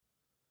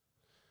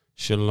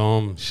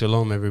Shalom,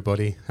 shalom,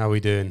 everybody. How are we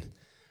doing?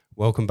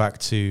 Welcome back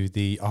to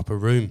the upper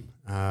room.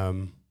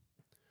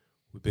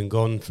 We've been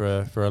gone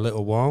for a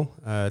little while.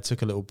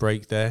 Took a little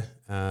break there,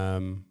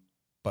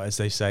 but as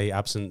they say,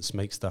 absence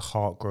makes the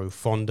heart grow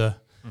fonder.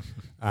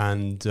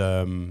 And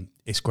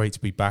it's great to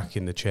be back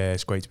in the chair.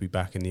 It's great to be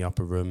back in the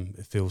upper room.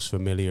 It feels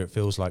familiar. It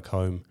feels like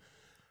home.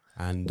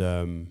 And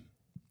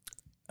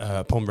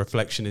upon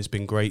reflection, it's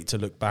been great to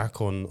look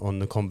back on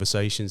the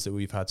conversations that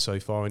we've had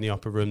so far in the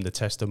upper room, the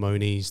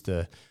testimonies,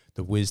 the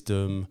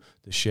wisdom,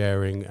 the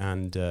sharing,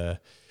 and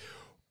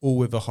all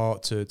with a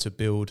heart to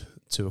build,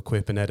 to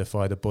equip and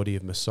edify the body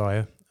of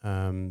Messiah.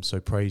 So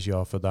praise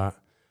Yah for that.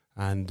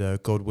 And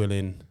God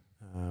willing,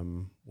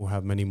 we'll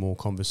have many more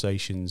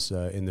conversations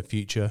in the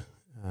future,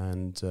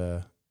 and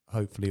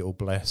hopefully it will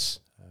bless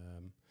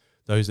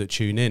those that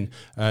tune in.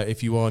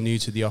 If you are new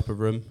to the upper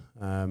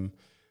room,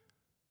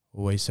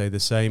 always say the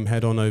same.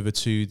 Head on over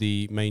to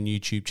the main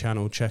YouTube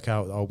channel. Check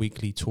out our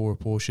weekly Torah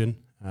Portion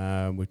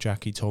with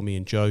Jackie, Tommy,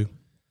 and Joe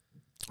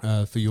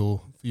for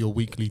your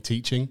weekly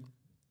teaching.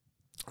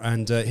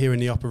 And here in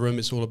the upper room,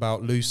 it's all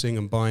about loosing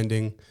and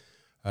binding,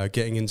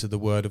 getting into the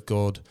Word of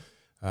God,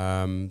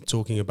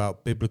 talking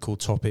about biblical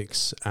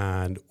topics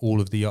and all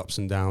of the ups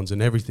and downs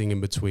and everything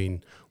in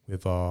between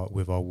with our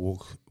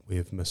walk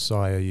with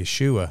Messiah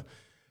Yeshua.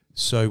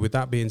 So with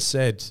that being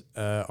said,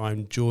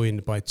 I'm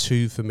joined by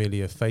two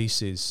familiar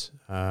faces.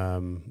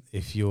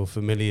 If you're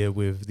familiar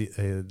with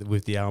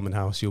the Alman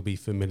House, you'll be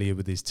familiar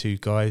with these two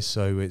guys.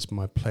 So it's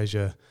my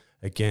pleasure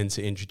again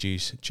to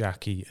introduce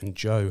Jackie and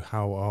Joe.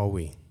 How are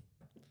we?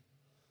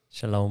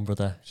 Shalom,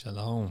 brother.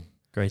 Shalom.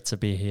 Great to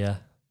be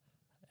here.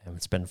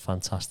 It's been a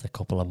fantastic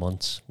couple of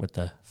months with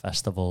the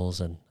festivals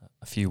and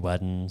a few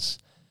weddings.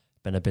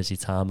 Been a busy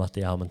time at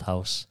the Almond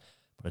House,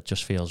 but it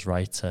just feels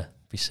right to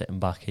be sitting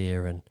back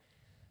here and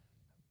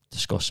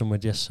discussing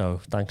with you.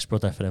 So thanks,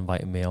 brother, for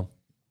inviting me on.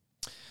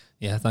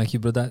 Yeah, thank you,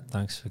 brother.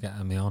 Thanks for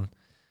getting me on.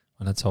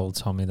 When I told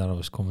Tommy that I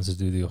was coming to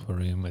do the upper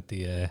room with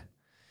the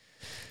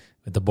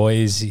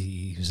boys,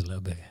 he was a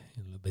little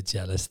bit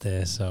jealous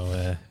there.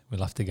 So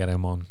we'll have to get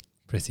him on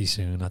pretty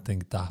soon, I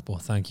think that.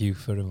 But thank you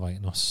for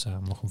inviting us.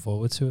 I'm looking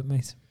forward to it,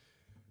 mate.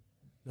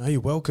 No, you're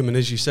welcome. And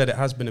as you said, it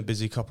has been a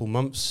busy couple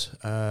months,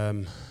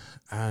 and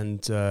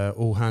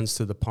all hands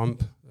to the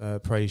pump.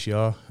 Praise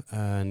Yah.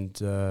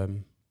 And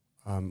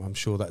I'm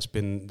sure that's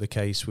been the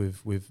case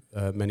with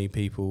many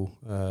people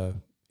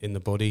in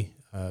the body.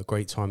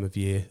 Great time of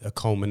year, a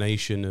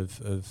culmination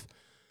of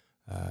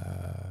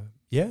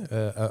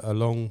a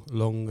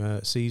long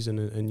season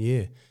and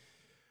year.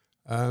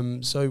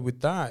 So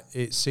with that,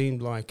 it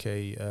seemed like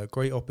a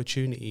great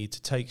opportunity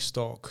to take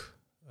stock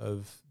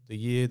of the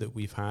year that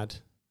we've had,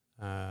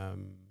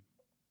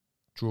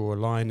 draw a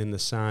line in the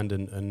sand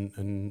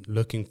and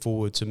looking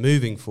forward to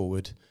moving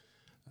forward,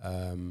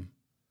 and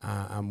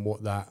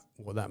what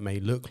that may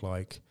look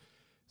like.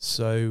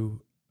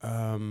 So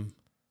I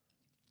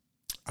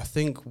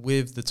think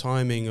with the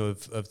timing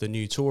of the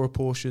new Torah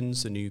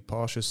portions, the new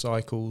Parsha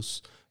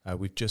cycles,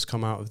 we've just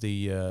come out of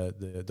the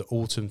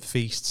autumn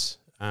feasts.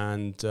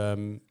 And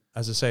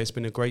as I say, it's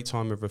been a great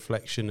time of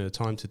reflection, a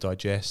time to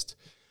digest,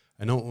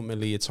 and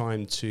ultimately a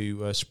time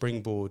to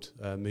springboard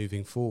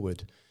moving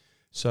forward.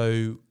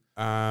 So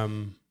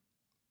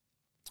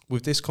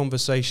with this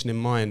conversation in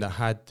mind, I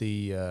had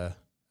the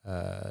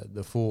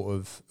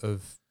thought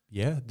of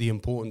the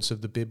importance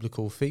of the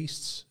biblical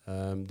feasts,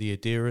 the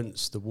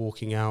adherence, the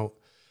walking out,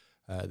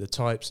 the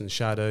types and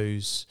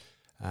shadows,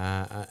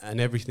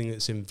 and everything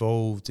that's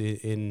involved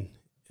in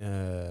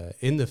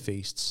the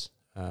feasts.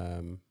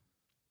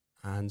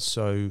 And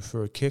so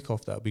for a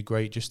kickoff, that would be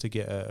great just to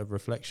get a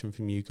reflection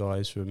from you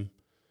guys from,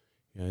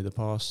 the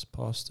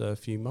past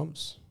few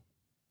months,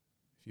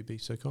 if you'd be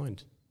so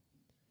kind.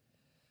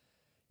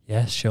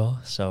 Yeah, sure.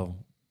 So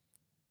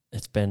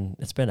it's been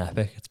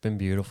epic. It's been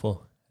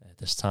beautiful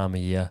this time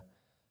of year.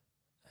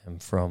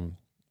 From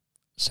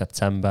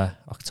September,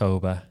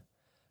 October,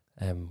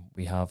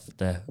 we have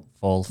the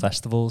fall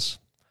festivals.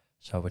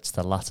 So it's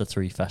the latter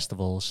three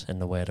festivals in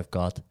the Word of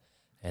God.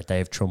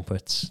 Day of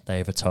Trumpets, Day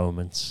of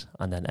Atonement,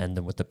 and then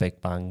ending with the Big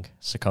Bang,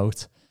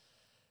 Sukkot.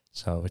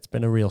 So it's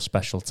been a real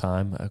special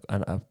time,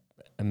 an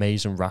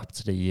amazing wrap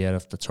to the year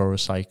of the Torah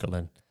cycle.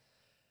 And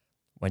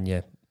when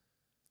you're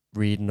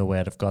reading the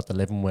Word of God, the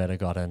living Word of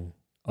God, and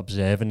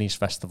observing these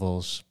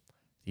festivals,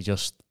 you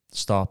just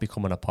start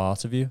becoming a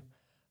part of you.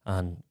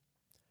 And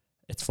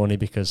it's funny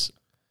because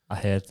I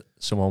heard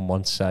someone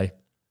once say,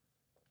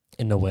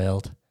 in the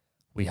world,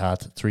 we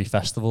had three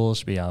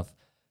festivals. We have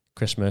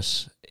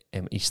Christmas,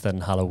 Easter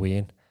and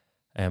Halloween,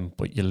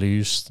 but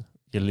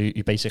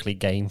you basically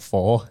gain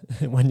four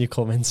when you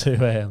come into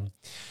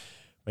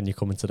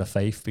the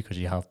faith, because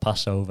you have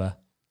Passover,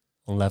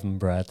 unleavened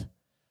bread,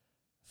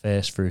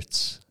 first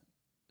fruits,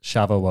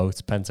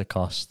 Shavuot,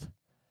 Pentecost,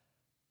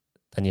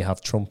 then you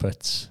have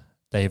trumpets,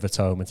 Day of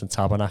Atonement and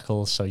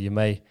Tabernacles. So you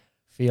may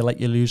feel like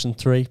you're losing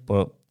three,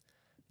 but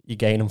you're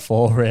gaining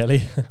four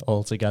really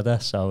altogether.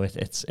 So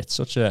it's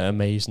such an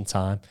amazing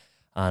time.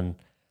 And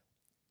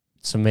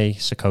to me,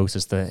 Sukkot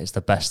is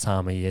the best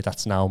time of year.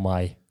 That's now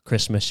my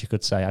Christmas, you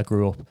could say. I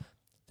grew up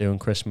doing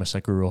Christmas. I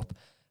grew up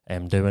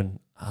doing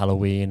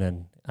Halloween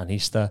and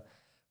Easter.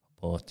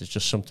 But there's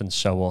just something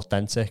so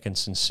authentic and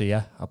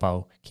sincere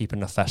about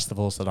keeping the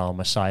festivals that our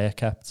Messiah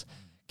kept,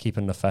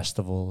 keeping the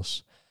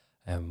festivals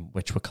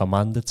which we're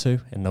commanded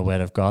to in the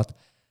Word of God,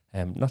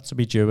 not to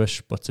be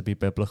Jewish, but to be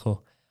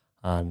biblical.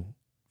 And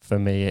for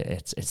me,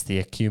 it's the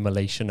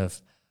accumulation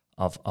of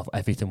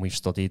everything we've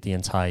studied the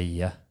entire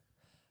year.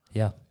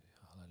 Yeah.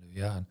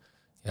 Hallelujah. And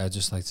yeah, I'd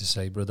just like to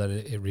say, brother,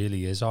 it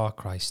really is our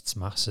Christ's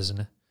Mass, isn't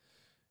it?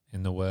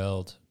 In the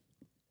world,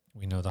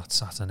 we know that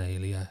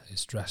Saturnalia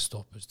is dressed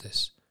up as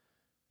this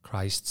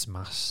Christ's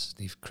Mass.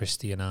 They've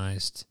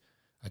Christianized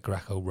a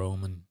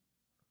Greco-Roman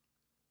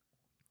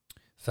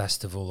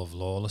festival of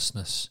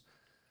lawlessness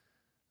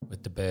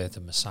with the birth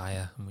of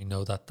Messiah. And we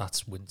know that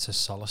that's winter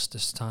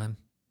solstice time.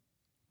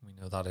 We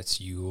know that it's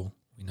Yule.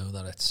 We know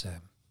that it's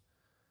a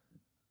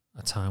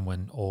time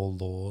when all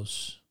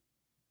laws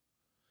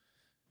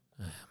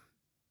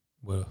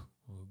were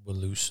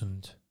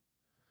loosened.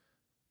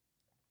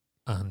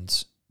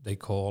 And they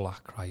call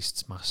that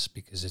Christ's Mass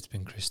because it's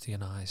been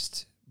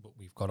Christianized. But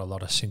we've got a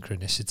lot of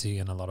synchronicity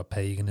and a lot of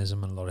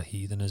paganism and a lot of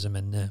heathenism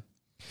in there.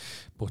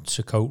 But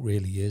Sukkot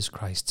really is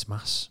Christ's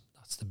Mass.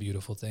 That's the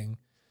beautiful thing.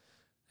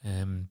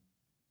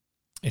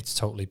 It's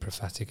totally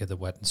prophetic of the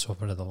wedding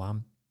supper of the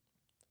Lamb.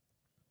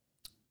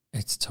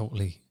 It's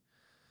totally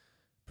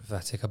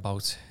prophetic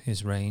about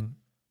his reign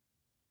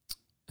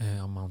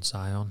on Mount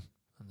Zion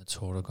and the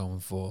Torah going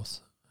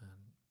forth.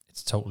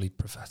 It's totally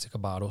prophetic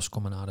about us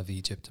coming out of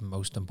Egypt, and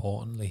most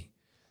importantly,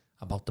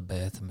 about the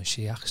birth of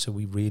Mashiach. So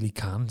we really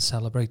can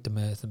celebrate the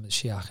birth of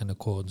Mashiach in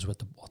accordance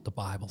with what the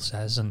Bible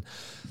says, and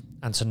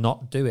to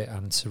not do it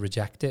and to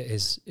reject it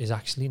is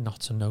actually not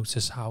to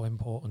notice how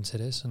important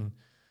it is, and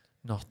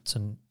not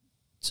to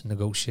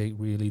negotiate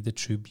really the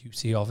true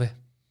beauty of it,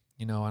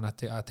 you know. And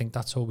I think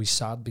that's always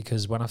sad,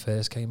 because when I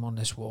first came on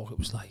this walk, it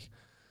was like,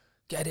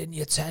 get in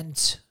your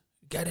tent,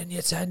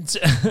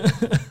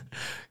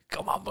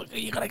 come on,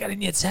 you gotta get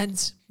in your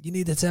tent, you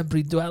need a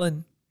temporary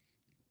dwelling.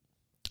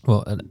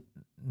 Well,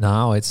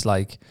 now it's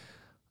like,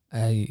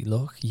 hey,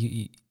 look,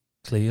 you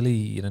clearly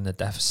you're in a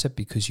deficit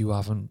because you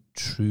haven't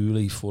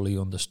truly fully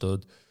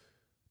understood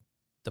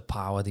the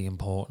power, the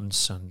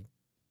importance, and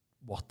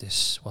what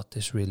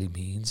this really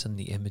means, and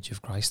the image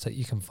of Christ that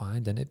you can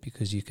find in it,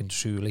 because you can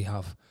truly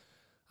have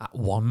at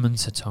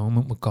one-moment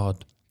atonement with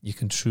God. You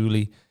can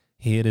truly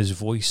hear his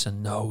voice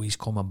and know he's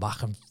coming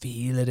back, and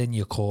feel it in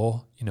your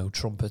core. You know,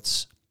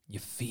 trumpets, you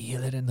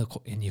feel it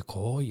in your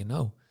core, you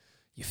know.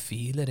 You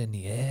feel it in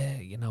the air,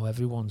 you know,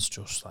 everyone's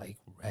just like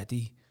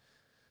ready,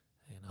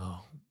 you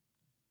know.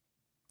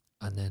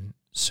 And then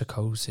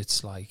Sukkot,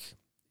 it's like,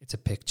 it's a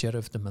picture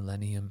of the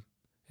millennium.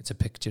 It's a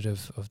picture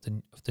of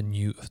the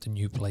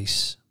new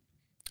place,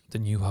 the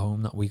new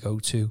home that we go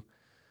to,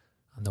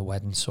 and the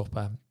wedding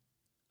supper.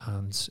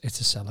 And it's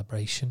a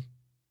celebration.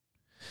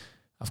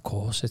 Of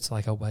course, it's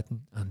like a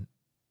wedding, and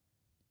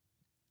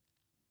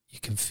you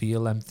can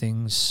feel them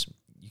things,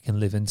 you can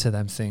live into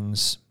them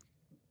things.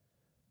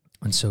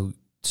 And so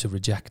to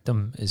reject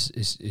them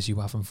is you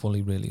haven't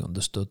fully really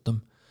understood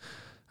them,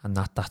 and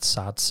that's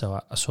sad.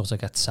 So I sort of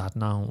get sad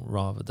now,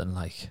 rather than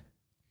like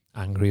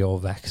angry or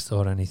vexed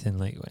or anything.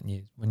 Like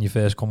when you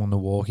first come on the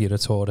walk, you're a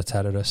Torah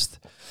terrorist,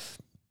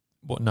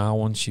 but now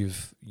once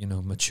you've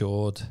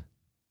matured,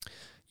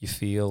 you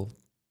feel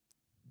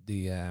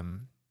the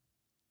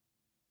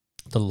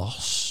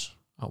loss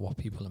at what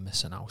people are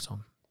missing out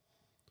on.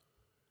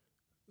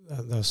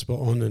 That's spot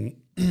on, and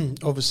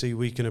obviously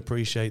we can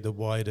appreciate the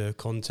wider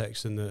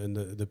context and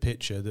the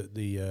picture that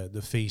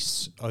the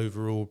feasts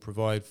overall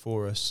provide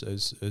for us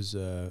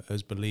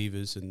as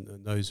believers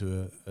and those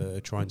who are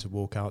trying to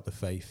walk out the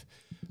faith.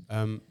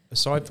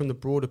 Aside from the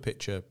broader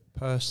picture,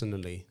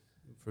 personally,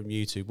 from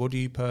you two, what do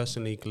you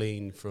personally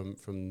glean from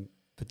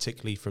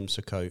particularly from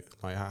Sukkot?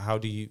 Like,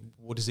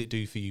 what does it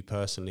do for you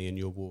personally in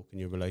your walk and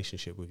your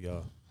relationship with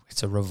Yah?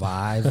 It's a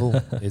revival.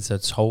 It's a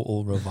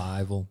total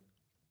revival.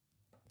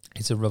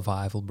 It's a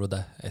revival,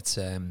 brother. It's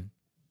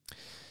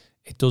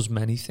it does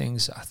many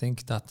things. I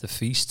think that the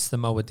feasts, the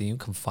Moedim,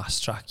 can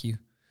fast track you,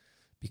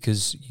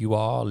 because you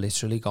are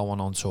literally going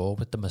on tour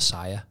with the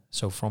Messiah.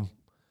 So from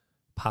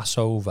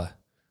Passover,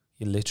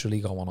 you're literally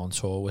going on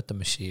tour with the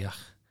Mashiach,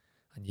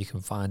 and you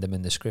can find them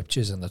in the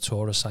scriptures, and the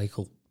Torah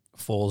cycle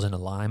falls in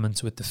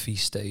alignment with the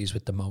feast days,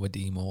 with the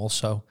Moedim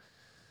also.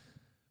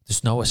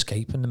 There's no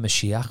escaping the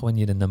Mashiach when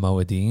you're in the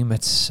Moedim.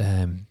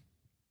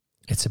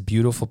 It's a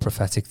beautiful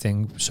prophetic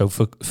thing. So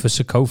for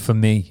Sukkot, for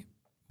me,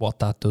 what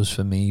that does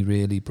for me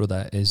really,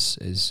 brother, is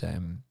it's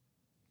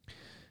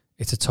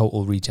a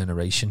total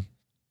regeneration.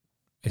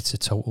 It's a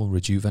total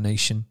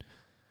rejuvenation.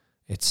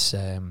 It's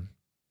the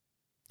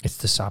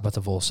Sabbath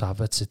of all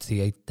Sabbaths. It's the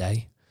 8th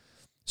day.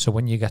 So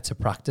when you get to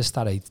practice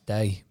that 8th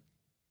day,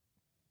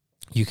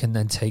 you can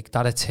then take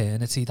that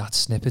eternity, that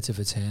snippet of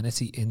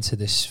eternity, into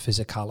this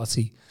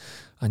physicality,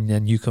 and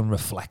then you can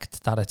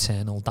reflect that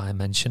eternal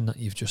dimension that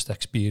you've just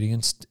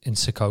experienced in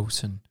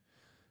Sukkot, and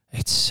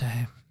it's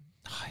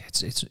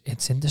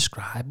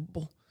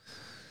indescribable.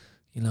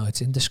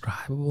 it's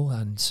indescribable.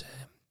 And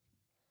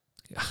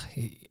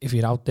if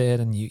you're out there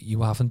and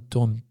you haven't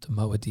done the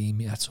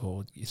Moedim yet,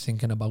 or you're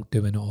thinking about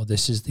doing it, or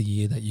this is the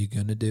year that you're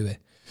going to do it,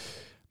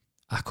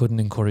 I couldn't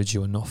encourage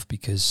you enough,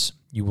 because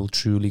you will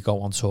truly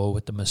go on tour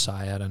with the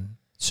Messiah. And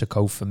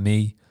Sukkot for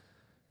me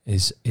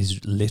is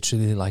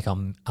literally like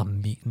I'm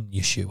meeting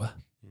Yeshua.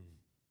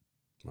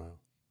 Wow.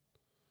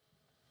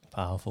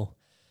 Powerful.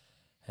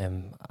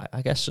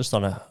 I guess just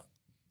on a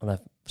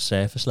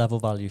surface level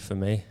value for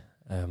me,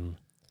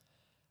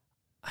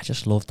 I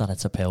just love that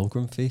it's a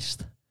pilgrim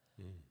feast.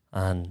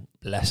 And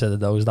blessed are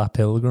those that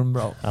pilgrim,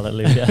 bro.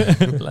 Hallelujah.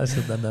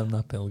 Blessed are them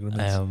that pilgrim.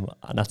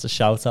 And that's a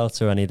shout out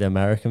to any of the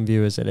American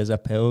viewers. It is a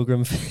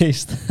pilgrim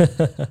feast.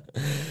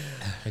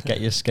 Get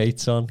your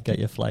skates on, get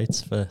your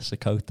flights for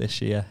Sukkot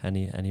this year.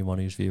 Anyone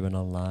who's viewing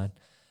online.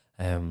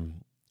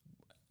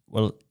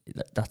 Well,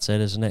 that's it,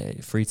 isn't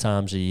it? 3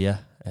 times a year,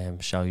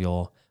 show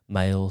your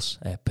males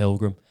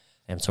pilgrim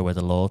to where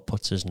the Lord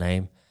puts his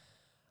name.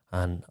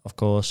 And of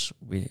course,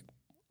 we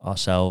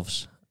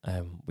ourselves,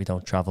 we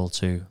don't travel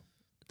to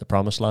the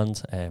promised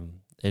land,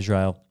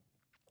 Israel,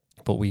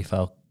 but we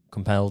felt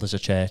compelled as a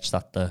church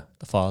that the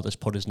Father's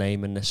put his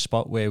name in this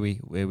spot where we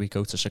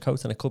go to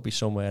Sukkot, and it could be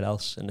somewhere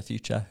else in the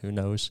future, who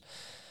knows.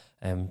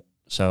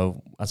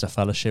 So as a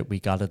fellowship, we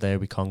gather there,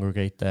 we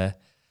congregate there,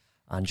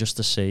 and just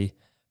to see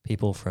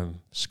people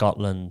from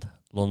Scotland,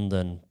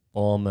 London,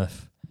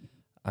 Bournemouth,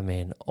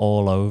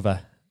 all over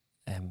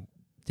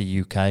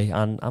the UK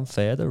and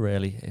further,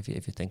 really, if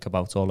you think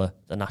about all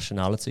the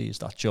nationalities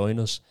that join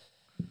us.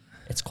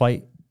 It's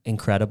quite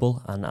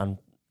incredible, and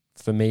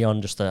for me,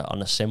 on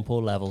a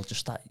simple level,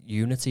 just that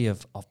unity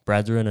of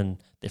brethren and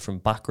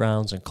different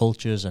backgrounds and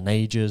cultures and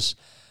ages,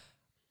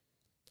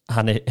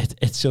 and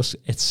it's just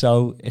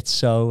so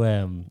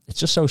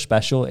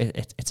special.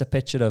 It's a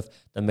picture of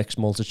the mixed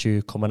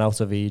multitude coming out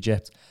of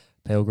Egypt,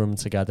 pilgrim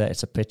together.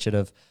 It's a picture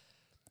of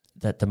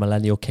the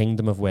millennial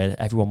kingdom, of where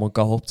everyone will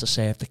go up to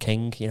serve the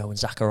king. In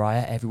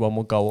Zechariah, everyone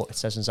will go up. It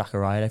says in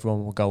Zechariah,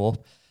 everyone will go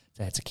up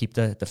to keep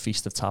the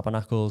Feast of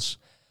Tabernacles.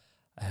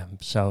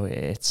 So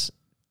it's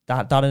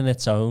that in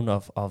its own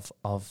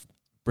of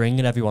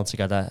bringing everyone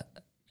together.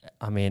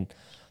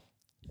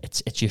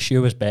 It's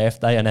Yeshua's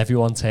birthday and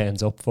everyone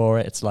turns up for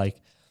it. It's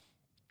like,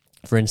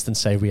 for instance,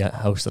 say we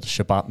hosted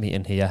a Shabbat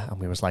meeting here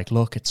and we was like,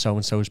 look, it's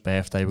so-and-so's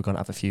birthday. We're going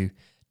to have a few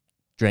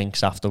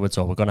drinks afterwards,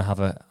 or we're going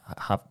to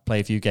play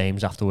a few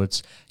games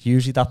afterwards.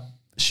 Usually that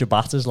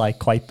Shabbat is like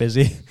quite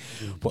busy,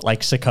 but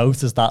like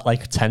Sukkot is that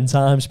like 10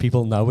 times.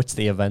 People know it's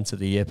the event of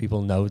the year.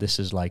 People know this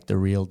is like the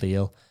real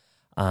deal.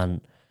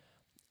 And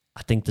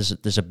I think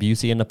there's a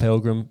beauty in the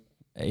pilgrim,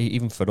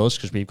 even for us,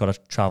 because we've got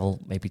to travel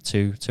maybe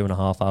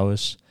 2.5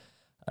 hours,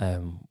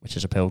 which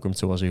is a pilgrim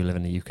to us who live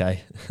in the UK.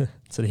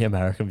 To the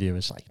American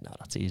viewers, like, no,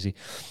 that's easy.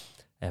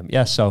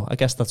 So I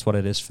guess that's what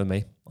it is for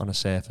me on a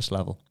surface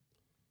level.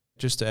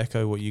 Just to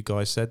echo what you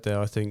guys said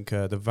there, I think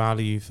the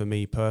value for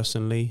me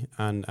personally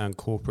and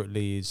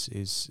corporately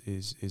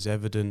is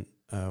evident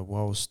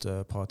whilst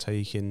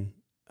partaking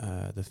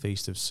the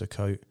Feast of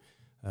Sukkot.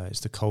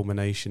 It's the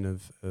culmination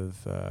of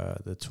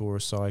the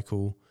Torah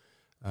cycle.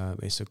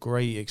 It's a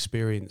great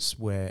experience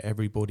where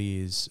everybody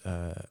is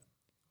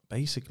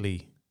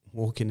basically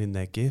walking in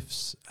their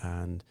gifts,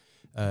 and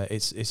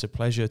it's a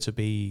pleasure to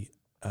be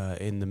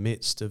in the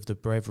midst of the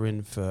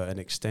brethren for an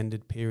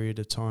extended period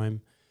of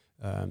time,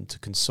 to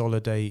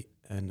consolidate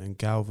and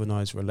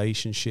galvanize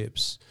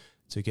relationships,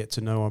 to get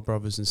to know our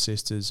brothers and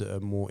sisters at a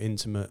more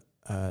intimate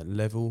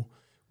level,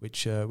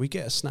 which we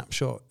get a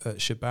snapshot at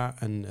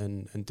Shabbat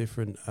and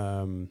different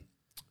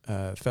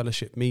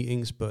fellowship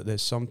meetings, but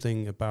there's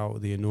something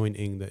about the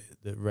anointing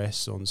that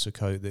rests on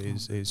Sukkot that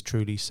is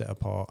truly set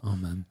apart.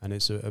 Amen. And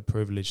it's a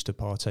privilege to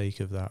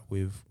partake of that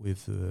with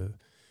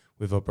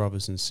our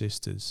brothers and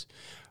sisters.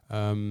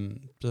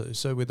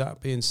 So with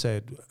that being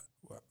said,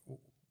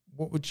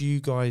 what would you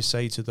guys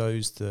say to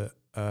those that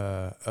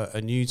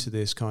are new to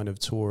this kind of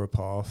Torah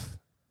path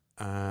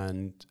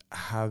and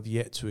have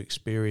yet to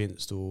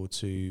experience or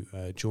to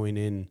join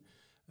in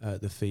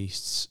the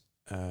feasts?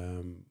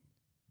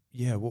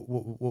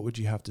 What would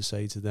you have to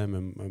say to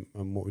them,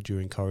 and what would your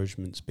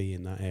encouragements be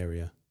in that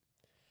area?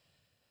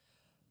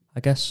 I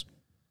guess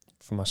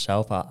for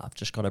myself, I've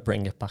just got to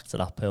bring it back to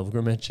that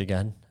pilgrimage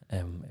again.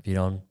 If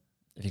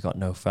you got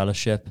no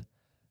fellowship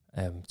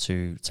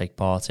to take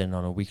part in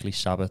on a weekly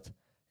Sabbath,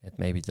 it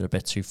maybe they're a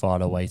bit too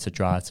far away to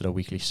drive to the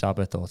weekly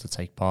Sabbath or to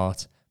take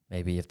part.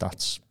 Maybe if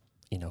that's,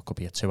 could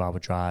be a 2-hour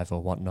drive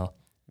or whatnot,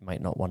 you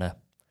might not want to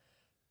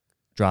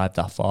drive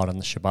that far on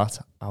the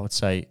Shabbat. I would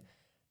say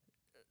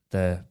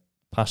the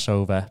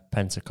Passover,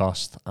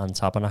 Pentecost and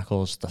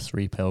Tabernacles, the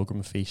 3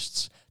 pilgrim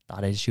feasts,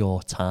 that is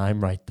your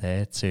time right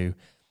there to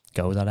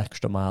go that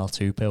extra mile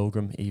to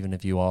pilgrim, even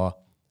if you are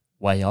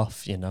way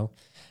off,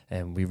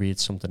 And we read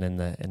something in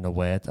the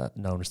word that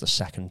known as the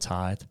second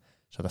tithe.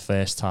 So the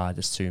first tithe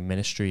is to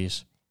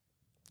ministries,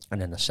 and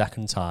then the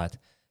second tithe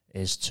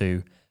is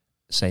to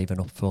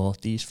saving up for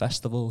these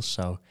festivals.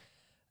 So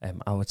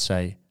I would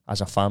say,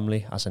 as a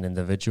family, as an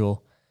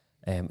individual,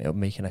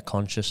 making a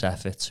conscious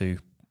effort to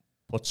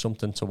put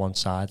something to one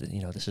side.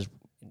 This is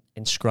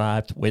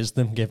inscribed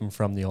wisdom given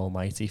from the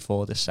Almighty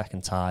for this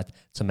second tide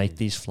to make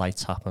these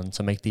flights happen,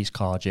 to make these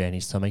car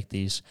journeys, to make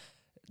these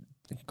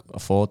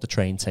afford the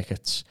train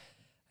tickets.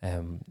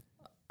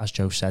 As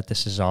Joe said,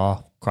 this is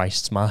our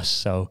Christ's Mass,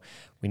 so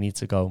we need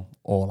to go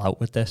all out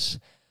with this.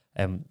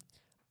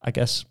 I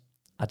guess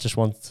I just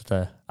wanted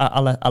to.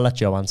 I'll let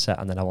Joe answer,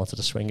 and then I wanted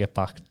to swing it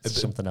back to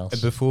something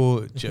else.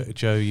 Before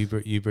Joe,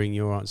 you bring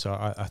your answer.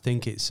 I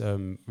think it's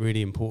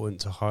really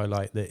important to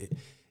highlight that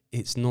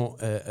it's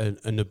not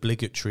an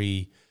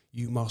obligatory.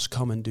 You must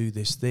come and do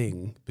this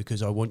thing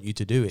because I want you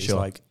to do it. Sure. It's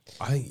like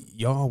I think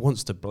Yah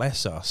wants to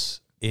bless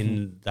us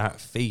in that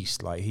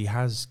feast. Like he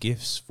has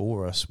gifts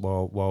for us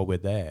while we're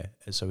there,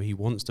 so he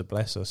wants to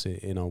bless us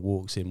in our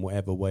walks in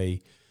whatever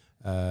way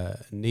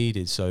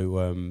needed.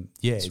 So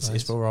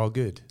it's for our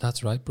good.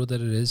 That's right, brother.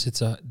 It is. It's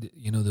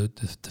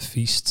the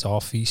feasts are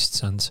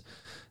feasts, and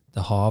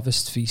the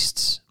harvest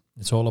feasts.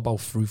 It's all about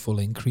fruitful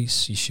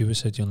increase. Yeshua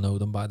said, "You'll know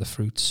them by the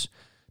fruits."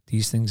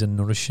 These things are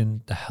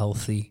nourishing, the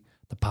healthy,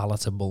 the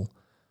palatable,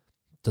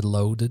 the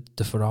loaded.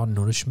 For our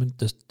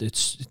nourishment,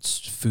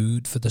 it's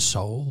food for the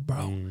soul,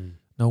 bro.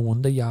 No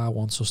wonder Yah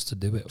wants us to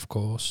do it. Of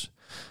course.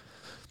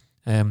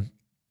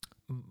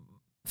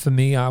 For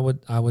me, I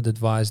would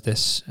advise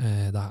this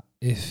that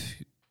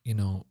if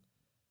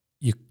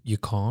you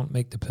can't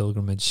make the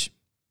pilgrimage,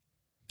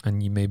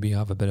 and you maybe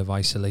have a bit of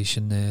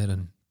isolation there,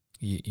 and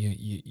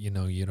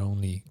your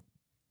only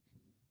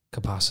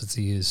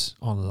capacity is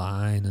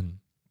online, and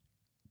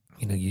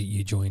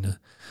you join a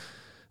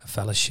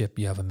fellowship,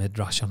 you have a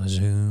midrash on a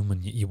Zoom,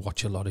 and you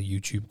watch a lot of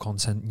YouTube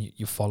content, and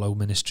you follow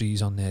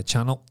ministries on their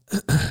channel.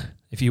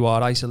 If you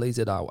are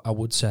isolated, I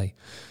would say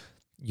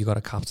you got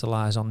to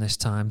capitalize on this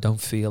time. Don't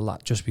feel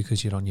that just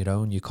because you're on your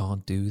own, you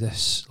can't do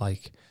this.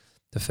 Like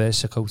the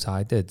first Sukkot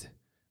I did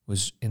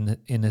was in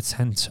a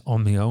tent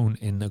on my own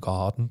in the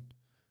garden,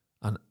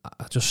 and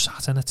I just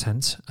sat in a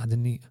tent. I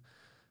didn't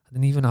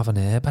even have an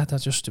airbed.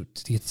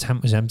 The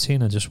tent was empty,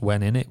 and I just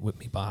went in it with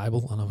my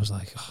Bible, and I was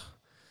like,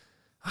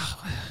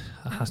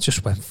 I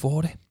just went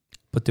for it.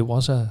 But there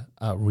was a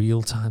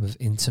real time of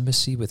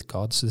intimacy with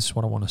God. So this is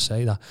what I want to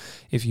say, that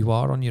if you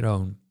are on your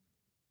own,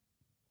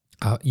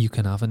 you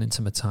can have an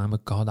intimate time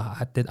with God.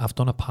 I've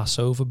done a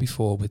Passover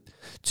before with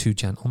two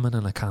gentlemen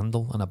and a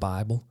candle and a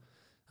Bible,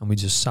 and we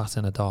just sat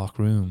in a dark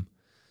room,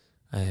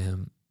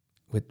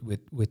 with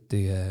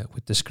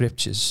the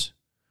scriptures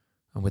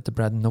and with the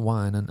bread and the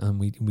wine, and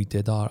we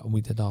did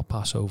our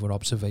Passover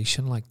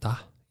observation like that,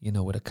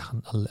 with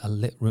a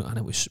lit room, and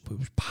it was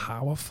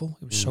powerful.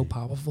 It was so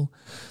powerful.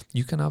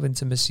 You can have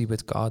intimacy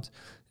with God.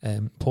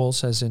 Paul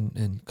says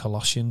in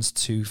Colossians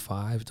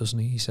 2:5, doesn't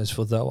he? He says,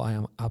 "For though I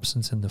am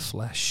absent in the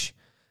flesh,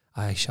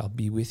 I shall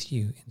be with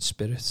you in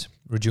spirit,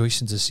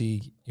 rejoicing to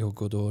see your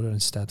good order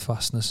and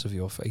steadfastness of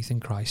your faith in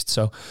Christ."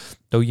 So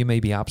though you may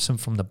be absent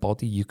from the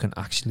body, you can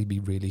actually be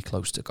really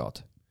close to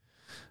God.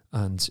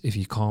 And if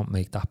you can't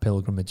make that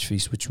pilgrimage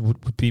feast, which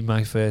would be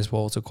my first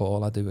wall to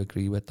call, I do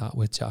agree with that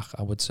with Jack.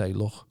 I would say,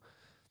 look,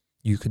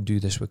 you can do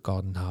this with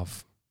God and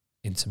have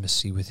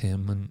intimacy with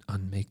him,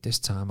 and make this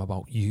time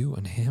about you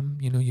and him.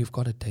 You've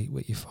got a date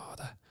with your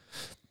Father.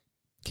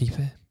 Keep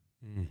it.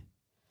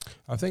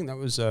 I think that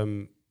was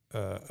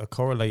a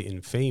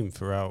correlating theme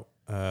throughout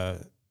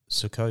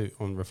Sukkot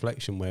on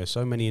reflection, where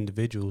so many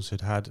individuals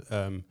had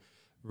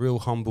real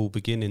humble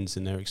beginnings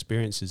in their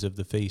experiences of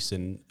the feast,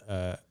 and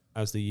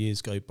as the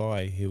years go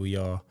by, here we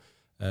are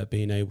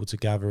being able to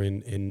gather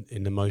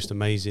in the most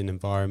amazing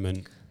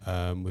environment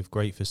with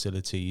great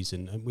facilities,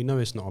 and we know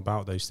it's not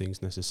about those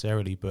things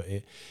necessarily, but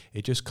it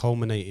just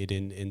culminated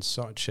in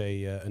such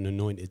an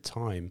anointed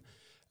time.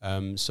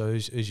 So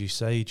as you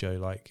say, Joe,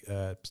 like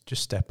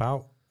just step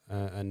out,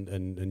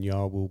 and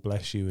Yah will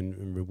bless you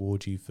and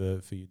reward you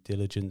for your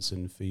diligence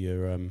and for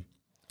your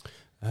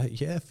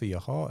for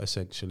your heart,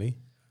 essentially.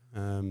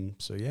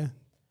 So yeah,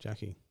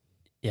 Jackie.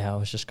 Yeah, I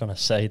was just going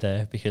to say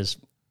there, because,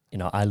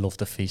 I love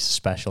the feast,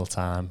 special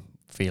time,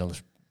 feel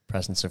the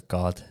presence of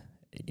God.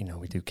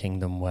 We do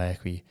kingdom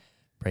work, we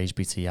praise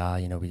be to Yah,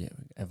 we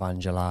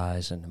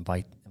evangelize and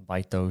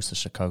invite those to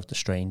Sukkot, the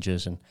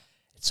strangers, and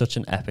it's such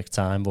an epic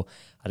time. But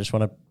I just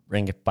want to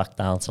bring it back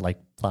down to like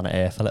planet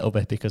Earth a little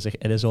bit, because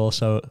it is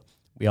also,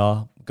 we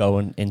are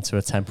going into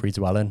a temporary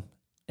dwelling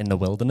in the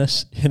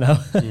wilderness,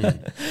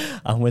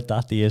 and with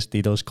that there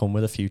does come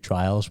with a few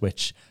trials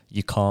which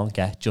you can't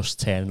get just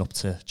turning up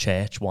to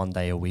church one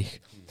day a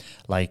week.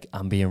 Like,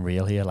 I'm being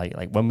real here,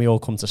 like when we all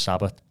come to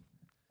Sabbath,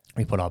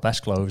 we put our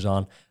best clothes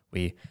on,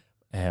 we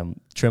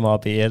trim our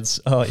beards,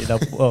 we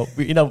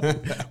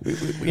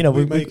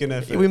make an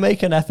effort. We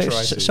make an effort,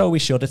 so we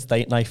should. It's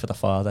date night for the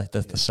Father,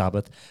 the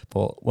Sabbath.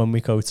 But when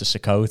we go to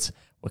Sukkot,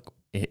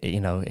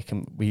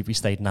 we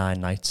stayed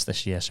 9 nights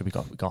this year, so we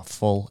got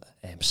full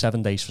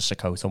 7 days for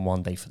Sukkot and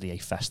 1 day for the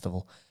 8th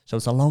festival. So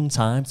it's a long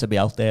time to be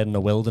out there in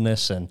the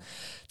wilderness and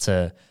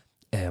to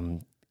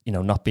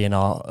not be in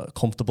our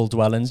comfortable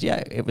dwellings.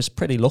 Yeah, it was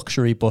pretty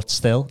luxury, but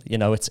still,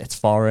 it's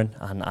foreign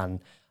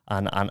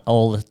and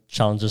all the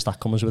challenges that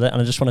comes with it. And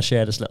I just want to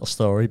share this little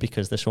story,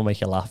 because this will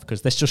make you laugh,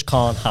 because this just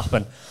can't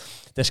happen.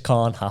 this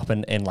can't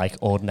happen in like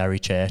ordinary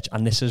church.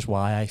 And this is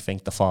why I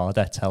think the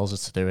Father tells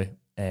us to do it,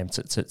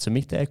 to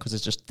meet there, because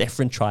it's just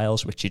different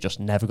trials which you're just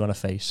never going to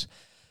face.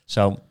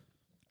 So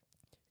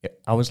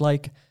I was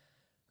like,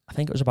 I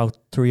think it was about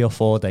 3 or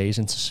 4 days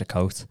into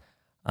Sukkot,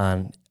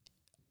 and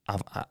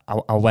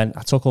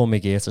I took all my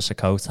gear to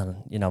Sukkot,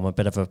 and you know, I'm a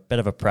bit of a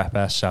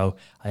prepper, so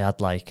I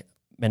had like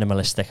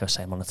minimalistic. I was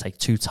saying I'm going to take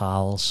 2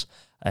 towels,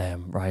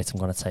 right? I'm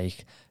going to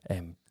take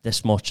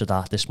this much of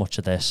that, this much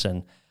of this,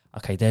 and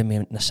okay, they're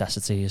my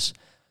necessities.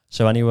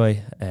 So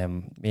anyway,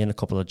 me and a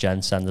couple of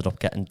gents ended up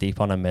getting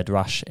deep on a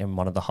midrash in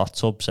one of the hot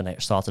tubs, and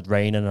it started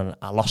raining, and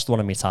I lost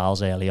one of my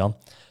towels early on.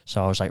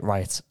 So I was like,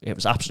 right, it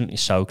was absolutely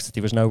soaked.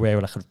 There was no way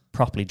where I could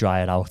properly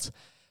dry it out.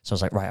 So I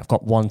was like, right, I've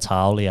got 1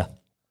 towel here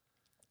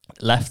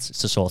left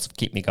to sort of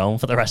keep me going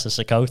for the rest of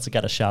Sukkot, to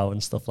get a shower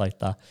and stuff like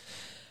that.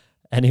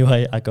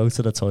 Anyway, I go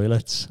to the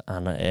toilets,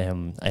 and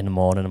in the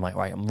morning, I'm like,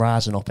 right, I'm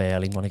rising up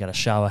early, I'm going to get a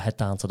shower, head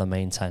down to the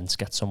main tent,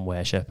 get some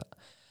worship.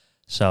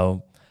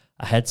 So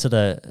I head to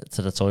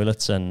the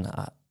toilets, and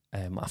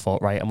I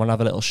thought, right, I'm going to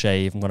have a little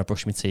shave, I'm going to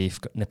brush my teeth,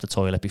 nip the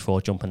toilet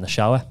before jumping in the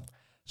shower.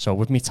 So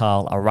with my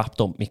towel, I wrapped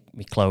up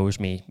my clothes,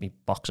 my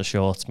boxer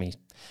shorts, my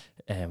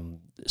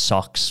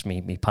socks,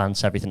 my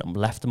pants, everything, and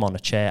left them on a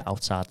chair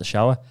outside the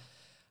shower.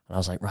 And I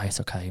was like, right,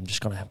 okay, I'm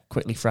just going to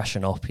quickly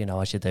freshen up, you know,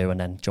 as you do, and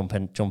then jump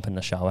in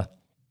the shower.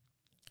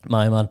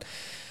 My man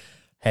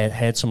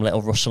heard some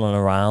little rustling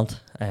around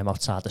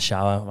outside the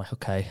shower. I'm like,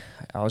 okay.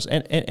 I was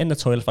in the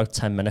toilet for about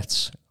 10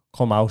 minutes,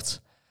 come out,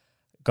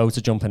 go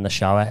to jump in the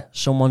shower.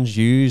 Someone's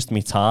used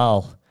me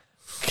towel.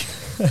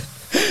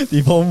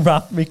 They've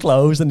unwrapped me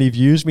clothes and they've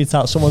used me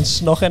towel. Someone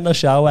snuck in the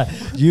shower,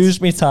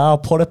 used me towel,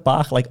 put it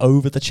back like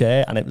over the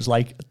chair, and it was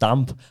like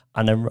damp,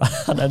 and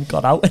then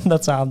got out in the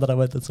time that I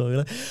went to the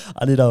toilet.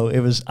 And you know, it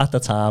was at the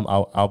time,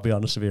 I'll be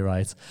honest with you,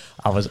 right?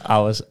 I was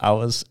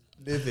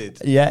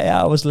livid. Yeah,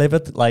 I was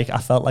livid. Like I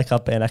felt like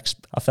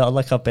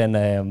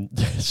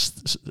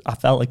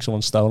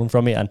someone stolen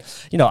from me, and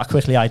you know, I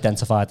quickly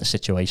identified the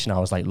situation. I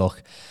was like,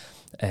 look,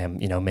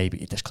 you know,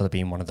 maybe this could have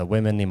been one of the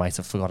women. They might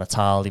have forgot a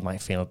towel. They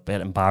might feel a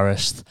bit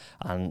embarrassed,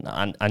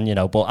 and you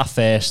know. But at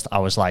first, I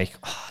was like,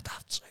 oh,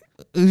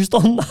 who's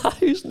done that?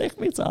 Who's nicked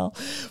me towel?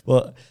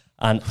 But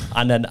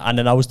and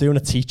then I was doing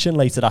a teaching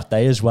later that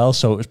day as well.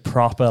 So it was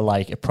proper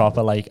like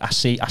I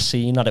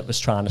seen that it was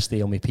trying to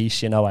steal my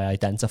piece. You know, I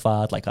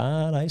identified like,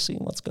 I seen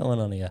what's going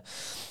on here.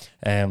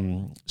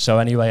 So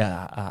anyway,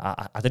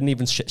 I didn't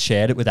even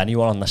share it with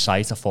anyone on the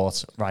site. I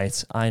thought,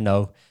 right, I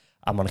know.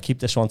 I'm going to keep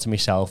this one to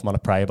myself. I'm going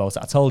to pray about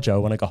it. I told Joe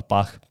when I got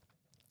back,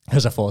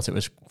 because I thought it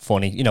was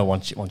funny, you know,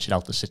 once you're out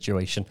of the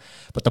situation.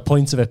 But the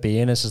point of it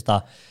being is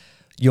that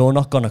you're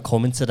not going to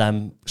come into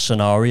them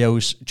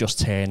scenarios just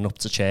turning up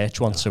to church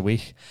once a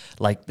week.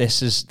 Like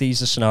these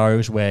are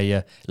scenarios where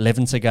you're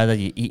living together,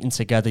 you're eating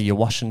together, you're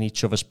washing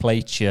each other's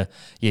plates, you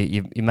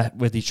met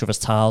with each other's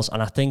towels.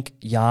 And I think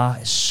Yah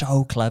is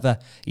so clever.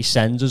 He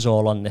sends us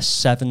all on this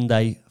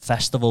 7-day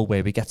festival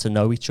where we get to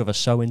know each other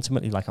so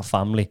intimately, like a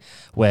family,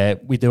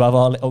 where we do have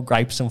our little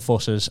gripes and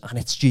fusses, and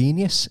it's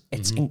genius.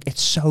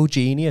 It's so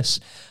genius.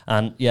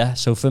 And yeah,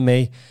 so for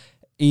me,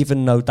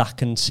 even though that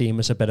can seem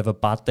as a bit of a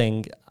bad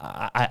thing,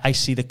 I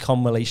see the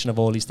combination of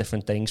all these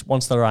different things.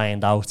 Once they're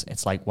ironed out,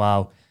 it's like,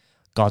 wow,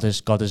 God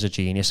is a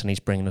genius, and he's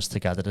bringing us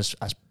together as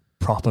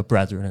proper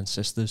brethren and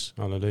sisters.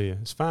 Hallelujah.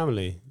 It's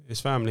family,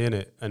 isn't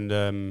it?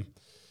 And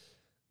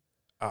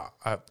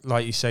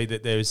like you say,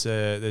 that there's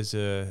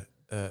a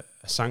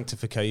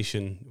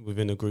sanctification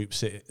within a group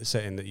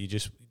setting that you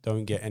just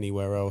don't get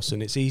anywhere else.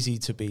 And it's easy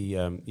to be,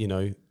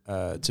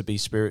 to be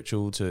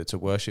spiritual, to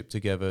worship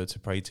together, to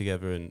pray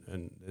together,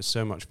 and there's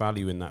so much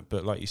value in that.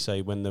 But like you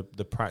say, when the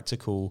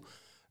practical,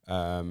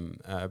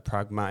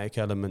 pragmatic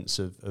elements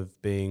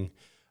of being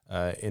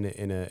in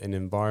an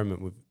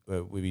environment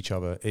with each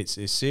other, it's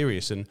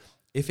serious. And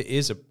if it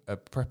is a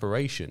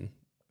preparation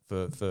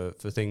for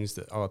things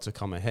that are to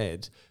come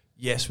ahead,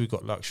 yes, we've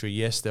got luxury.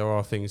 Yes, there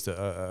are things that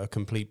are a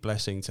complete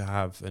blessing to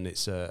have, and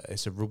it's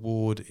a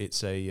reward.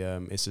 It's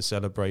a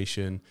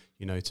celebration,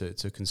 you know,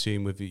 to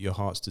consume with your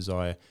heart's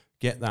desire.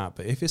 Get that.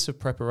 But if it's a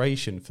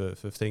preparation for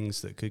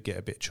things that could get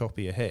a bit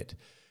choppy ahead,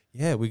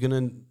 yeah, we're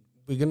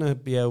gonna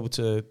be able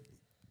to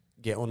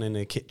get on in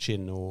a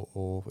kitchen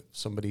or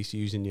somebody's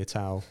using your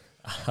towel.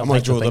 I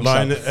might draw the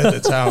line at the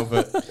towel,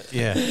 but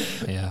yeah.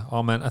 Yeah.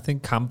 Oh man, I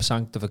think camp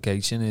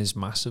sanctification is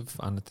massive,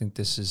 and I think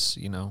this is,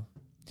 you know,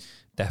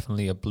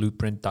 definitely a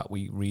blueprint that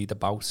we read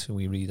about.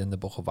 We read in the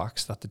book of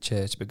Acts that the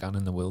church began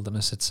in the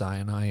wilderness at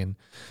Sinai, and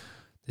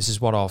this is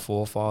what our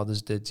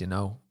forefathers did, you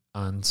know,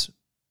 and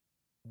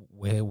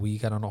where we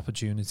get an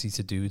opportunity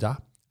to do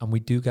that, and we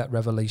do get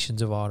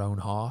revelations of our own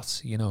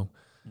hearts, you know.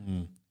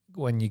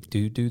 When you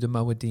do the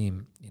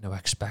Moedim, you know,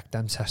 expect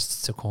them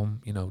tests to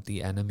come. You know,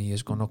 the enemy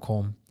is going to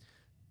come.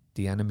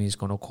 The enemy is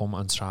going to come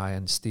and try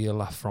and steal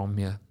that from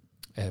you,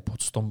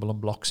 put stumbling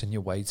blocks in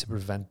your way to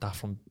prevent that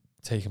from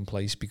taking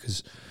place,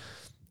 because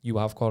you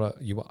have got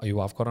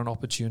an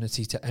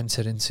opportunity to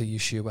enter into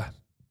Yeshua,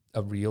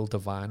 a real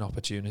divine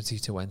opportunity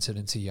to enter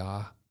into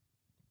Yah,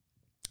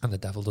 and the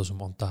devil doesn't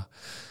want that.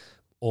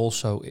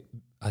 also,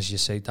 as you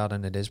say,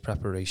 Darren, it is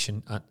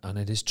preparation and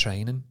it is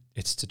training.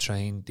 It's to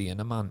train the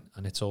inner man,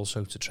 and it's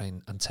also to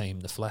train and tame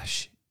the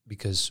flesh,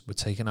 because we're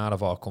taken out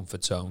of our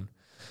comfort zone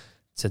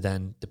to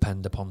then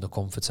depend upon the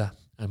comforter.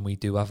 And we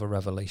do have a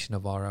revelation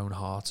of our own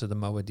heart. So the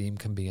Moedim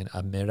can be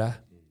a mirror,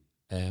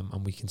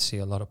 and we can see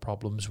a lot of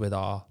problems with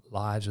our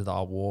lives, with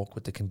our walk,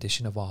 with the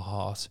condition of our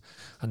heart,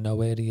 and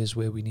know areas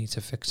where we need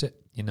to fix it.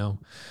 You know,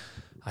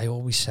 I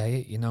always say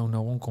it, you know,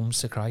 no one comes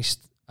to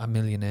Christ a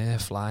millionaire,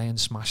 flying,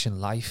 smashing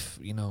life.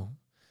 You know,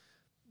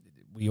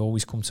 we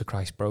always come to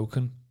Christ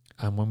broken.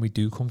 And when we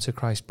do come to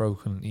Christ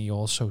broken, he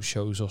also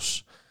shows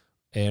us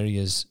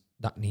areas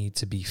that need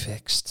to be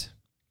fixed.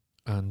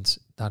 And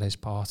that is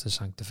part of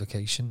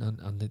sanctification.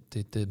 And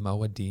the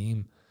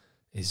Moedim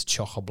is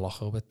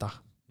chock-a-block with that.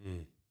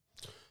 Mm.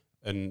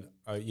 And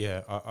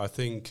I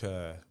think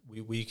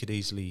we could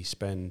easily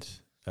spend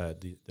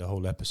the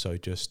whole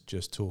episode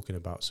just talking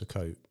about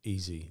Sukkot,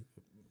 easy,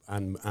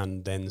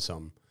 and then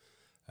some.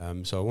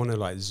 So I want to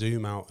like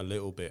zoom out a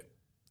little bit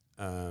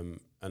and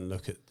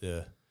look at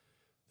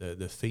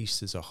the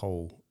feast as a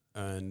whole.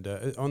 And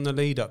on the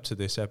lead up to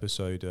this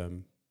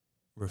episode,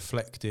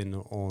 reflecting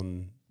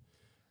on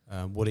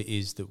what it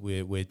is that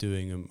we're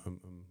doing and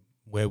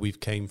where we've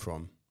came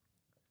from.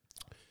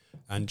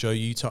 And Joe,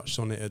 you touched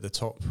on it at the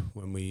top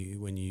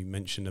when you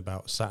mentioned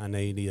about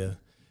Saturnalia,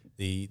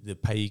 the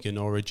pagan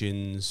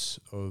origins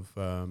of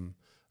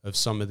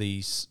some of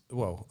these,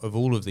 well, of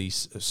all of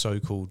these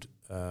so-called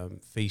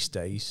feast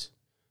days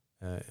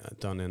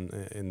done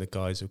in the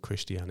guise of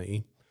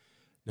Christianity.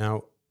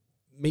 Now,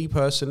 me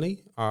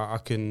personally, I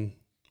can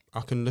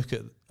look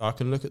at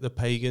the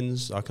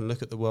pagans, I can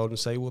look at the world and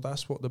say, well,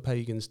 that's what the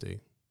pagans do.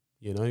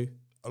 You know,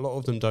 a lot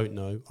of them don't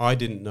know. I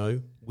didn't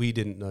know. We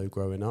didn't know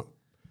growing up.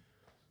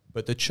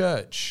 But the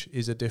church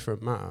is a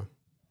different matter.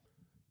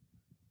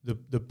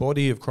 The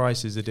body of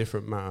Christ is a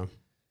different matter.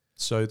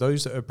 So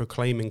those that are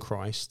proclaiming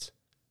Christ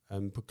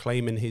and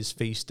proclaiming his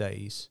feast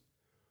days,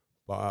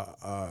 but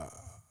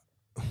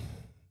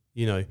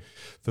you know,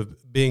 for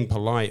being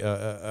polite,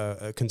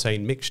 a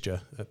contained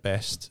mixture at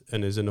best,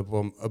 and is an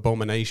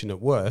abomination at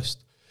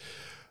worst.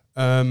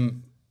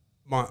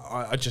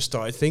 I just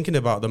started thinking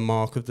about the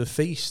mark of the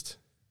feast.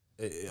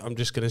 I'm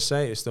just going to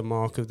say it's the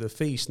mark of the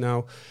feast.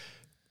 Now,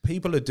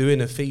 people are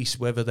doing a feast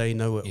whether they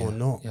know it or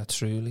not. Yeah,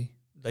 truly.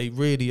 They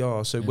really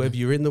are. So whether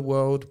you're in the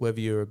world, whether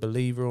you're a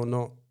believer or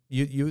not,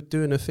 you're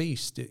doing a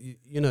feast.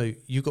 You know,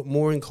 you've got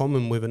more in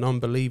common with an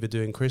unbeliever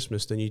doing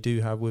Christmas than you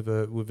do have with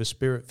a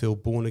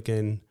spirit-filled,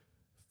 born-again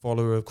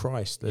follower of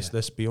Christ.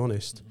 Let's be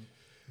honest.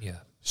 Mm-hmm. Yeah.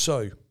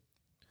 So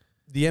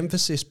the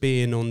emphasis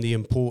being on the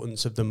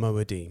importance of the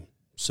Moedim.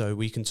 So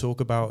we can talk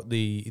about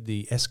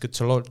the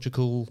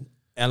eschatological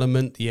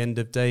element, the end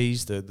of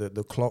days,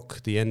 the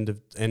clock, the end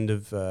of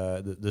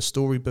the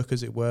storybook,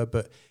 as it were.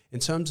 But in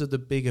terms of the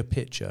bigger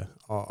picture,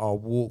 our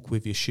walk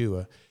with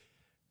Yeshua,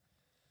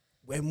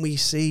 when we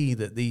see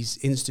that these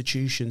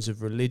institutions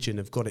of religion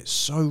have got it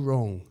so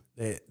wrong,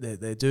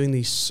 they're doing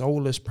these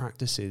soulless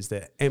practices,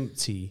 they're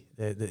empty.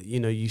 You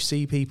know, you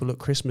see people at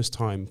Christmas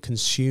time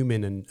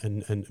consuming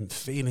and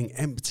feeling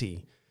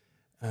empty,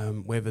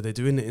 whether they're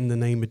doing it in the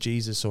name of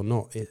Jesus or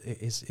not.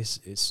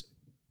 It's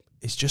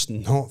just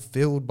not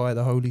filled by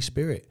the Holy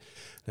Spirit.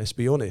 Let's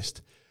be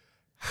honest.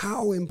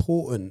 How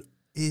important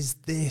is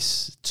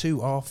this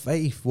to our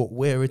faith, what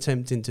we're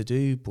attempting to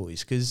do,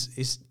 boys? Because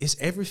it's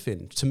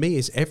everything. To me,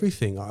 it's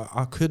everything.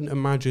 I couldn't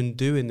imagine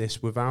doing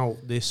this without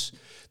this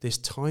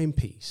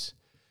timepiece.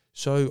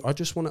 So I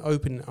just want to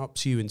open it up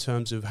to you in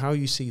terms of how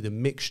you see the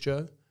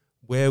mixture,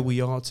 where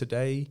we are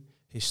today,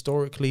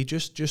 historically.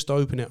 Just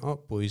open it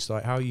up, boys,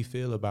 like how you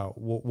feel about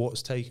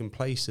what's taken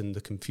place and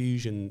the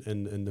confusion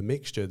and the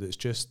mixture that's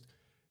just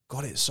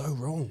got it so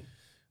wrong.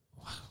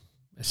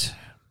 Wow.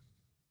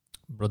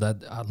 Brother,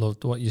 I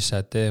loved what you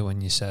said there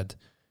when you said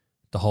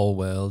the whole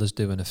world is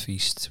doing a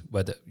feast,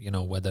 whether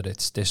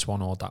it's this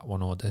one or that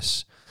one or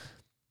this.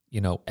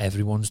 You know,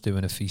 everyone's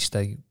doing a feast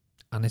day,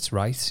 and it's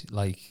right.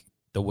 Like,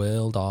 the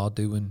world are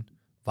doing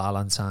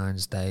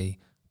Valentine's Day,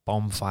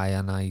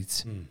 Bonfire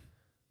Night,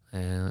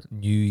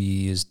 New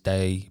Year's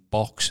Day,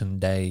 Boxing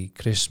Day,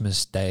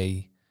 Christmas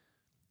Day,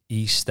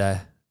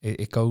 Easter.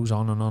 It goes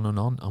on and on and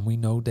on, and we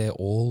know they're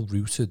all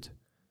rooted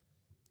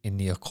in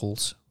the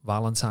occult.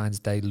 Valentine's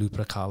Day,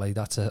 Lupercalia,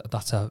 that's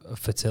a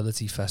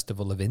fertility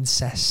festival of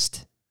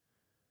incest.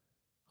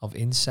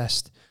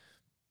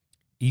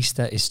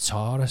 Easter is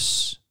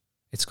Taurus.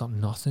 It's got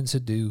nothing to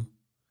do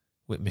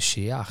with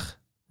Mashiach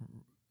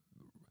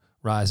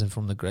rising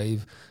from the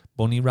grave.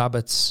 Bunny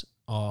rabbits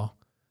are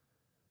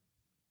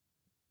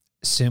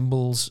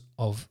symbols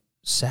of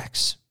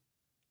sex.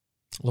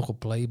 Look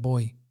at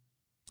Playboy.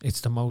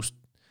 It's the most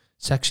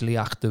sexually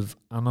active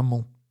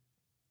animal.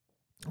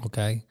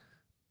 Okay?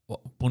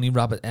 Bunny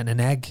rabbit and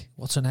an egg.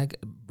 What's an egg?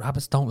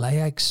 Rabbits don't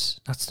lay eggs.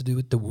 That's to do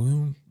with the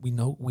womb. We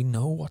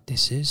know what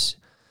this is.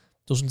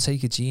 Doesn't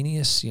take a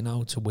genius,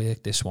 to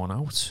work this one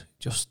out.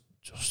 Just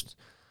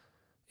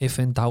if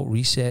in doubt,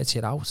 research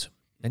it out.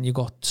 Then you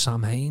got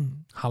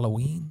Samhain,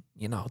 Halloween.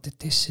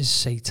 This is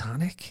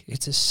satanic.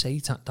 That's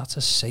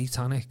a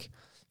satanic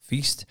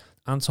feast.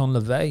 Anton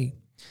LaVey,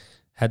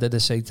 head of the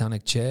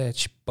Satanic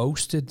Church,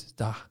 boasted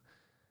that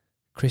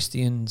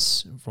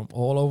Christians from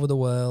all over the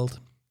world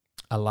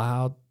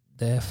allowed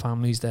their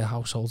families, their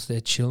households,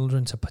 their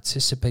children to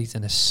participate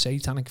in a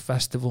satanic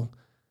festival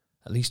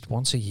at least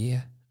once a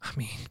year. I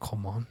mean,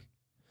 come on.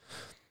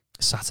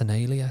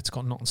 Saturnalia, it's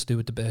got nothing to do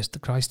with the birth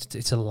of Christ.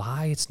 It's a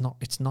lie. It's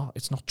not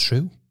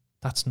true.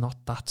 That's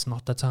not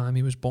the time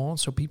he was born.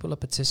 So people are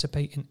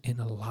participating in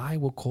a lie.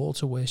 We're called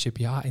to worship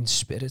Yah in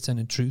spirit and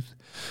in truth.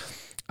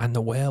 And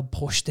the world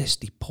push this.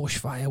 They push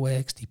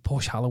fireworks. They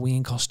push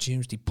Halloween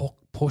costumes. They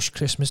push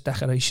Christmas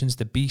decorations.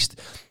 The beast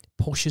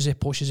pushes it.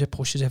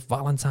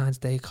 Valentine's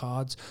Day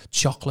cards,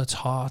 chocolates,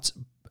 hearts,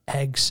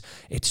 eggs.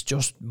 It's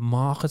just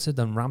marketed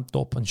and ramped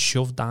up and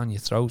shoved down your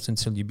throat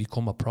until you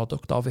become a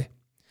product of it.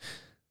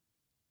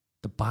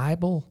 The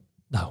Bible,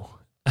 no,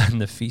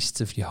 and the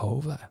feasts of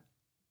Jehovah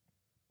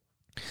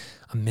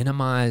are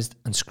minimized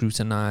and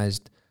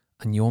scrutinized,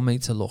 and you're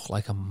made to look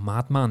like a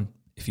madman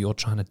if you're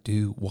trying to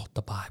do what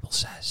the Bible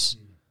says.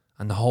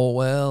 And the whole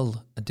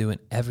world are doing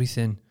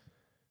everything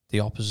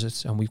the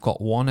opposite. And we've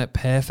got one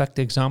perfect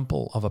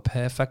example of a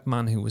perfect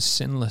man who was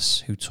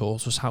sinless, who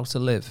taught us how to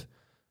live,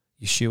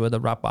 Yeshua the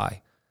Rabbi.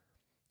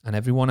 And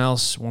everyone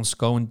else wants to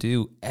go and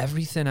do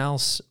everything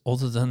else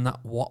other than that.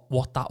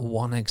 What that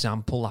one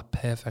example, that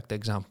perfect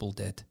example,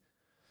 did.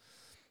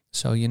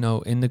 So, you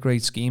know, in the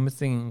great scheme of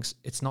things,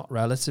 it's not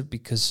relative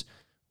because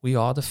we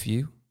are the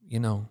few, you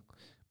know.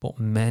 But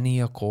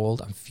many are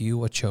called and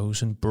few are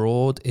chosen.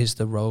 Broad is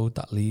the road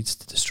that leads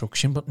to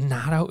destruction, but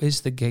narrow is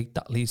the gate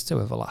that leads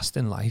to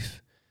everlasting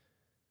life.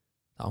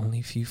 That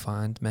only few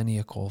find, many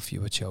are called,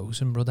 few are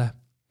chosen, brother.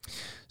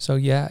 So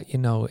yeah, you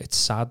know, it's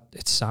sad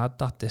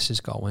that this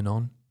is going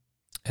on.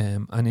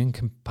 And in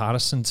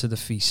comparison to the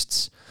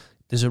feasts,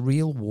 there's a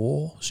real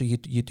war. So you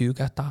do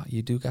get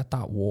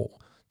that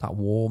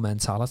war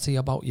mentality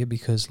about you,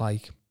 because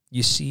like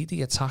you see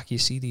the attack, you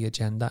see the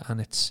agenda, and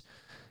it's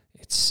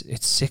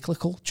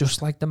cyclical,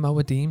 just like the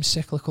Moedim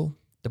cyclical.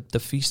 The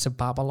feast of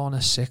Babylon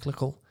is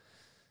cyclical,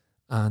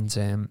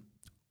 and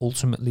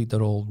ultimately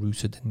they're all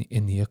rooted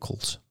in the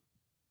occult.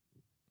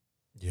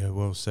 Yeah,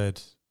 well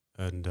said.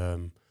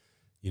 And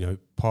you know,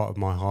 part of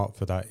my heart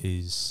for that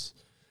is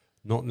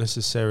not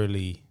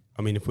necessarily,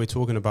 I mean, if we're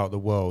talking about the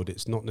world,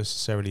 it's not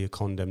necessarily a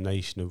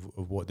condemnation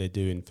of what they're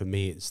doing. For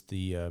me, it's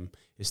the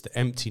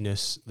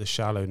emptiness, the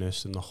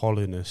shallowness and the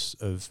hollowness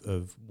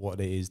of what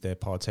it is they're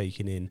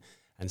partaking in,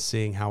 and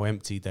seeing how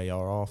empty they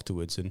are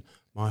afterwards. And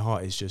my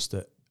heart is just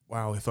that,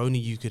 wow, if only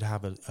you could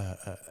have a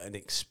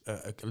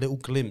little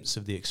glimpse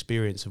of the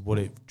experience of what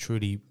it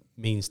truly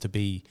means to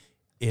be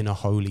in a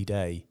holy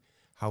day,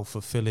 how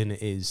fulfilling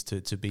it is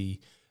to be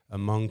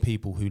among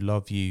people who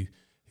love you,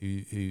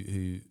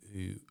 who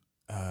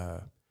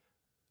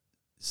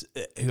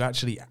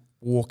actually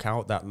walk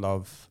out that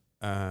love.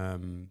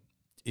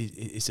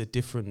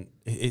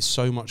 It's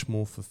so much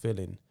more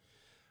fulfilling.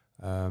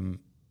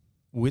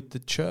 With the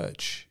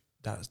church,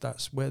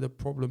 that's where the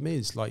problem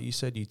is. Like you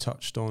said, you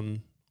touched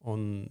on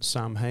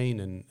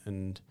Samhain,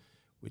 and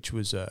which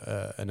was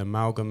an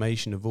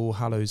amalgamation of All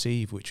Hallows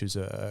Eve, which was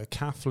a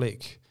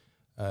Catholic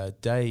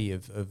day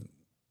of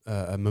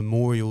a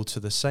memorial to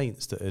the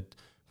saints that had,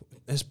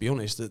 let's be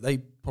honest, that they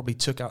probably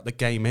took out the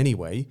game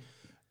anyway,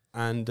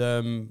 and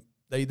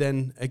they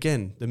then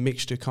again the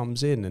mixture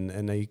comes in,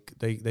 and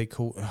they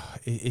call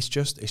it's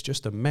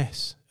just a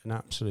mess, an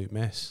absolute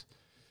mess.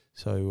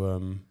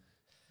 So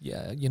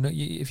yeah, you know,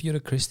 if you're a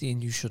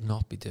Christian, you should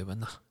not be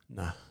doing that.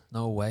 Nah,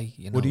 no way.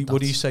 You know,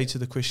 what do you say to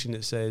the Christian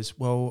that says,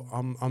 "Well,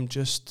 I'm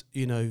just,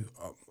 you know,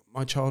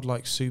 my child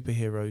likes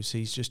superheroes.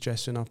 He's just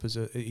dressing up as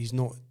he's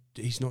not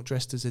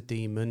dressed as a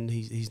demon.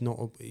 He's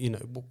not, you know."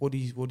 What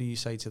do you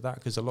say to that?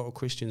 Because a lot of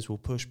Christians will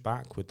push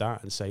back with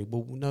that and say,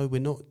 well, no,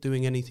 we're not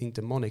doing anything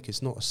demonic.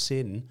 It's not a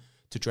sin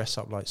to dress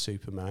up like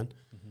Superman.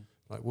 Mm-hmm.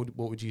 Like,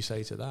 what would you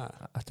say to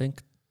that? I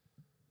think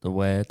the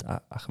word,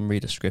 I can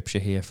read a scripture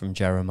here from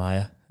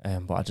Jeremiah,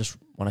 but I just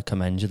want to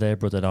commend you there,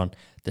 brother, on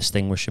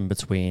distinguishing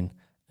between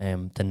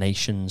the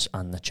nations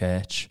and the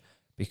church,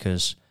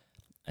 because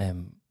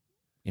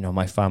you know,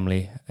 my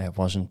family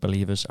wasn't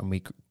believers, and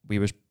we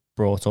was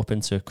brought up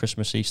into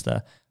Christmas,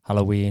 Easter,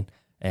 Halloween,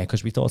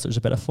 because we thought it was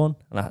a bit of fun,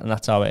 and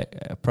that's how I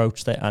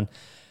approached it. And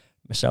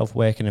myself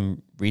working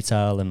in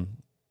retail and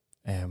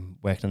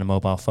working in a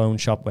mobile phone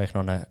shop, working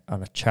on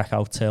a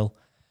checkout till,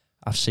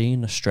 I've seen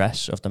the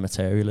stress of the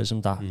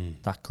materialism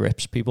that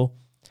grips people,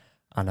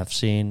 and I've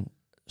seen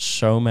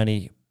so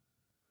many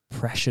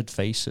pressured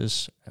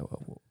faces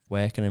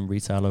working in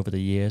retail over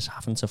the years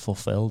having to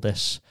fulfill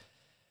this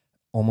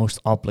almost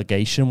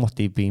obligation what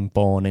they've been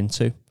born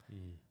into.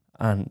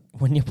 And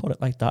when you put it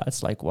like that,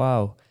 it's like,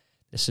 wow,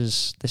 this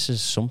is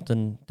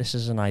something, this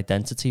is an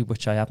identity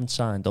which I haven't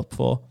signed up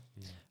for.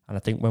 And I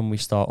think when we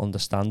start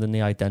understanding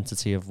the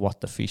identity of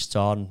what the feasts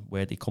are and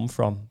where they come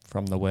from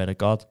the Word of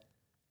God,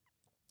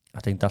 I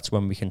think that's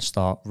when we can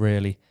start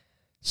really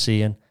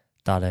seeing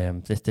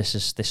that this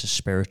is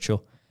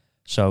spiritual.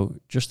 So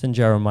just in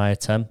Jeremiah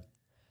 10,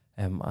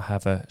 I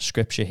have a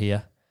scripture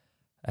here,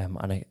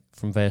 and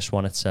from verse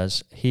 1 it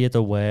says, "Hear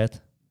the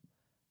word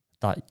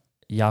that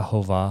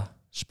Yahovah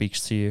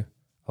speaks to you,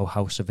 O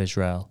house of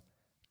Israel.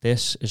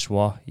 This is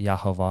what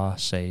Yahovah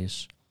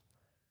says.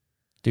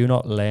 Do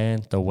not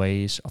learn the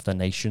ways of the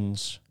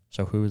nations.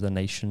 So who are the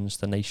nations?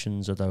 The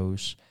nations are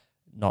those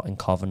not in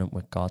covenant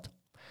with God.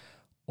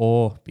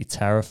 Or be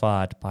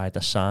terrified by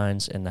the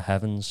signs in the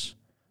heavens.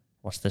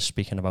 What's this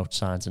speaking about,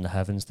 signs in the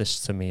heavens?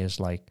 This to me is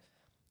like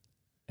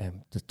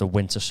the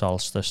winter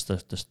solstice,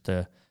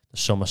 the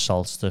summer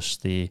solstice,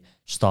 the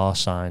star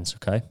signs,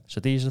 okay? So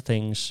these are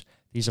things,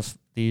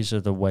 these are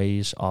the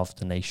ways of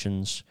the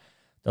nations.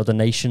 Though the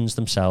nations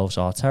themselves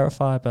are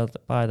terrified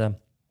by them.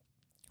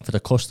 For the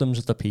customs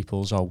of the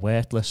peoples are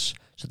worthless.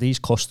 So these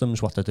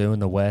customs, what they're doing,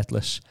 they're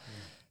worthless.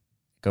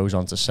 Goes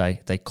on to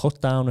say, they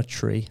cut down a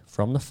tree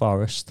from the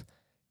forest.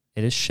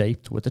 It is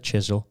shaped with a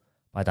chisel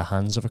by the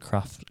hands of a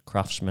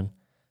craftsman.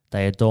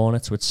 They adorn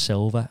it with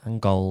silver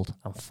and gold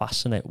and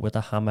fasten it with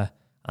a hammer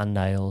and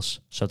nails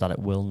so that it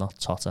will not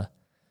totter.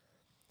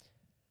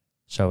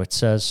 So it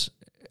says,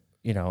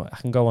 you know, I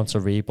can go on to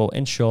read, but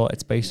in short,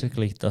 it's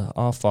basically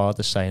our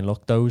Father saying,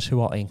 look, those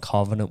who are in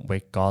covenant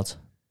with God,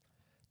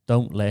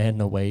 don't learn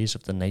the ways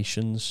of the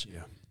nations.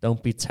 Yeah.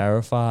 Don't be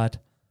terrified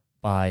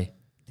by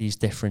these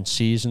different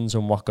seasons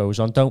and what goes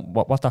on.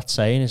 What that's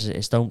saying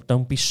is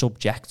don't be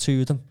subject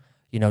to them.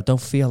 You know,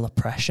 don't feel the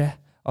pressure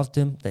of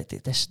them.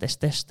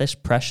 This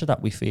pressure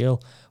that we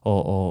feel,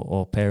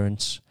 or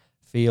parents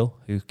feel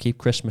who keep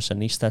Christmas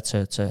and Easter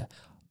to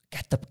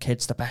get the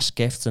kids the best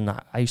gifts. And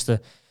I used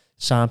to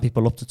sign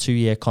people up to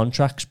 2-year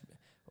contracts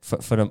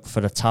for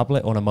the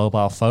tablet on a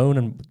mobile phone,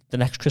 and the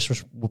next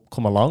Christmas would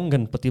come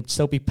along, but they'd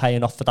still be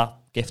paying off for that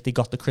gift they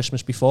got the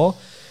Christmas before.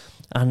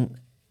 And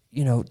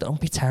you know, don't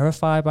be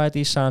terrified by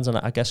these signs. And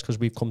I guess because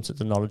we've come to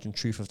the knowledge and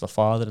truth of the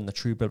Father and the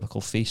true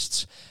biblical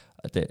feasts,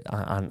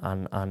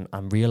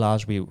 and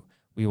realize we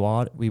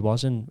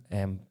was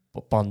in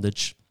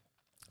bondage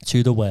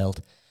to the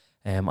world,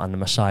 and the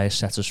Messiah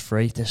set us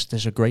free.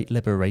 There's a great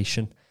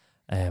liberation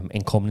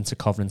in coming into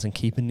covenant and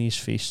keeping these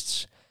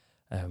feasts.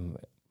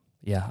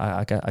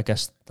 I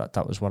guess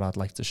that was what I'd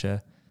like to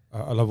share.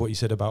 I love what you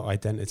said about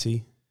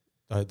identity,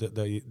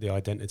 the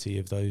identity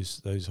of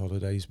those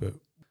holidays. But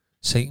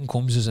Satan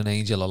comes as an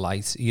angel of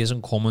light. He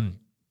isn't coming,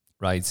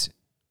 right,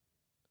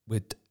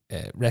 with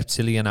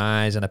reptilian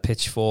eyes and a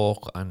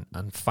pitchfork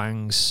and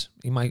fangs.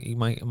 He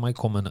might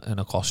come in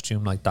a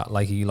costume like that,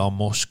 like Elon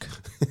Musk.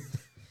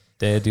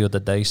 There the other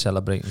day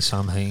celebrating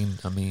Samhain.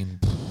 I mean,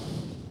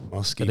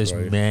 there's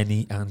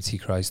many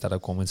antichrists that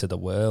have come into the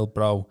world,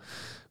 bro.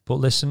 But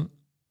listen,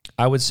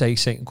 I would say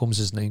Satan comes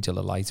as an angel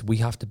of light. We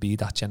have to be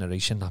that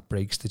generation that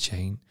breaks the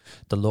chain.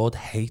 The Lord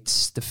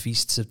hates the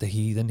feasts of the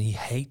heathen. He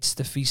hates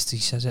the feasts. He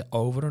says it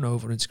over and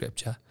over in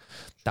Scripture,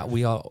 that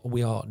we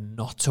are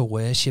not to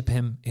worship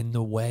him in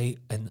the way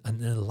and in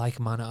the like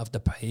manner of the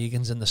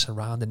pagans and the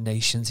surrounding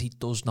nations. He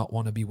does not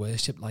want to be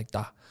worshipped like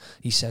that.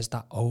 He says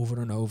that over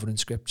and over in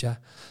Scripture.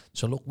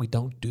 So look, we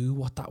don't do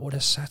what that would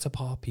have set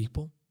apart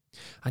people.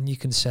 And you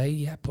can say,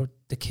 yeah, but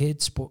the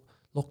kids, but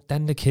look,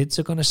 then the kids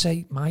are going to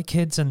say, my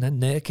kids, and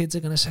then their kids are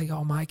going to say,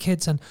 oh, my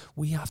kids, and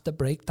we have to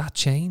break that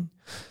chain.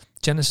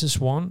 Genesis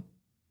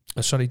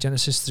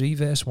 3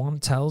 verse 1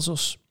 tells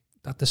us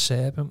that the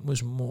serpent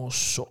was more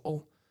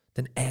subtle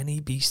than any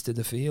beast of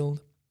the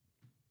field.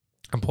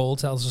 And Paul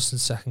tells us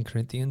in 2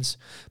 Corinthians,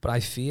 but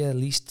I fear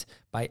least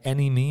by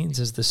any means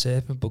as the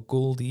serpent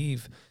beguiled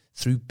Eve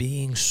through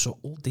being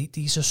subtle.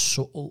 These are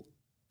subtle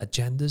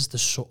agendas, they're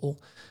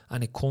subtle,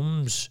 and it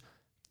comes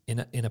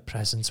in a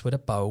presence with a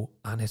bow,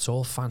 and it's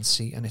all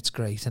fancy and it's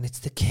great, and it's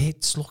the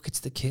kids. Look, it's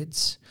the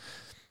kids.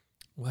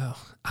 Well,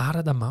 out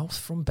of the mouth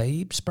from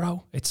babes,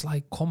 bro. It's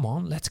like, come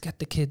on, let's get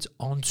the kids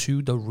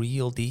onto the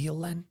real deal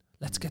then.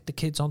 Let's get the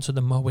kids onto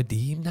the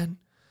Moedim then.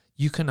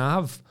 You can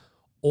have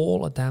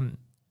all of them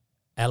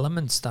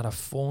elements that are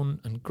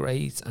fun and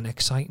great and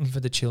exciting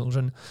for the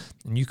children,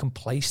 and you can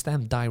place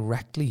them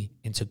directly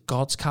into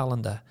God's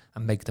calendar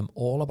and make them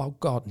all about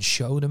God and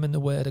show them in the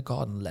Word of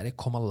God and let it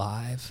come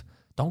alive.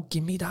 Don't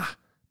give me that.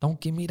 Don't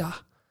give me that.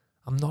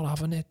 I'm not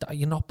having it.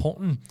 You're not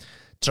putting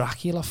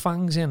Dracula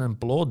fangs in and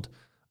blood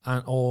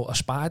or a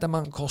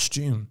Spider-Man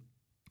costume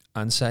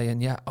and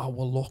saying, yeah, oh,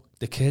 well, look,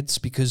 the kids,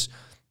 because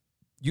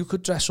you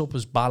could dress up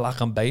as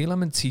Balak and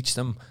Balaam and teach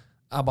them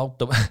about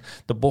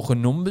the book of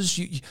Numbers.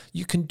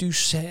 You can do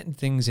certain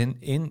things in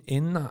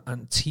that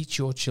and teach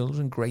your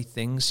children great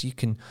things. You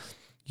can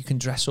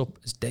dress up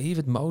as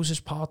David, Moses,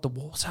 part the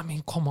water. I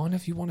mean, come on,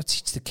 if you want to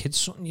teach the kids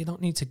something, you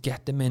don't need to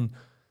get them in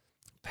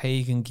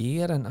pagan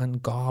gear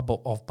and garb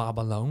of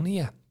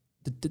Babylonia.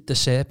 The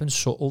serpent's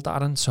subtle,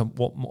 Darren. So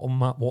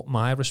what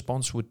my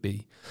response would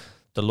be,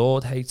 the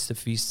Lord hates the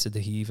feasts of the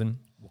heathen.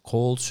 We're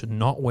called to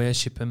not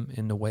worship him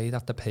in the way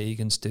that the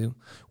pagans do.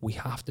 We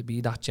have to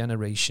be that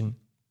generation.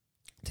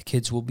 The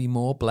kids will be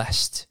more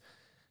blessed.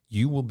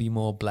 You will be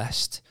more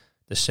blessed.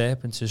 The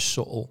serpent is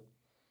subtle,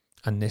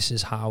 and this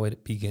is how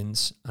it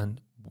begins. And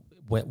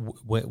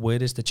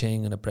where is the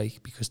chain going to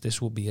break? Because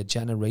this will be a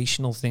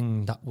generational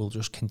thing that will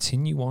just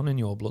continue on in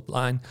your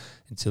bloodline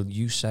until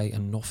you say,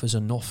 enough is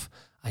enough.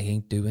 I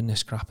ain't doing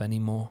this crap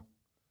anymore.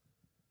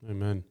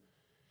 Amen.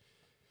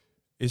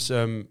 It's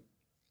and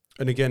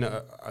again,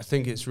 I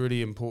think it's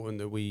really important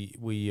that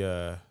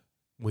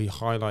we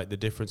highlight the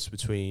difference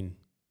between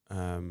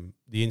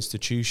the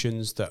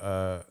institutions that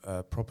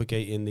are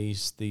propagating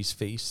these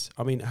feasts.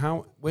 I mean,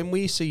 when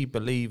we see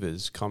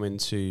believers come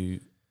into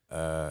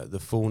the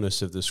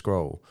fullness of the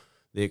scroll,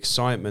 the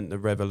excitement, the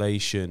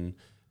revelation,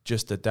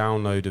 just the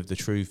download of the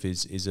truth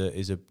is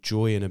a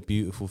joy and a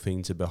beautiful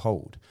thing to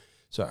behold.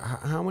 So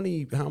how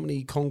many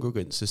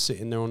congregants are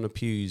sitting there on the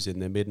pews in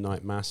their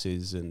midnight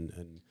masses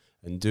and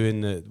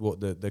doing what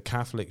the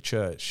Catholic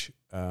Church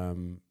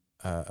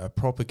are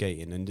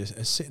propagating, and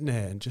just sitting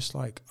there and just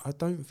like, I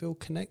don't feel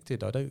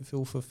connected, I don't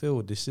feel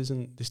fulfilled. This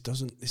isn't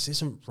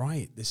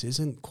right. This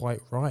isn't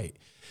quite right.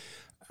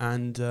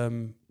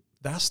 And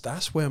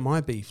that's where my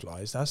beef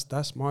lies.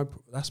 That's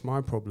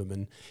my problem.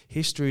 And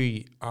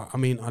history, I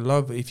mean, I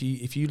love if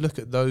you look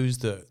at those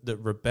that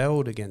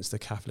rebelled against the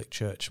Catholic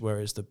Church,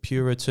 whereas the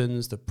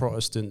Puritans, the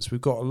Protestants,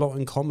 we've got a lot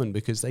in common,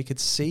 because they could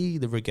see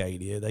the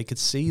regalia, they could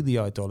see the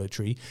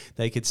idolatry,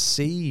 they could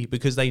see,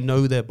 because they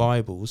know their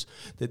Bibles,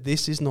 that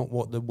this is not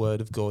what the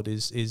Word of God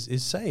is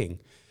saying.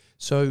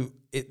 So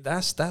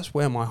that's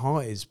where my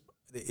heart is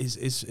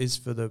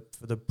for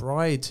the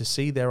bride to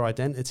see their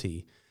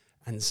identity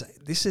and say,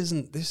 this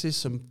is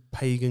some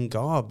pagan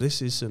garb.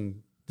 This is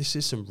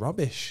some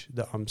rubbish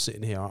that I'm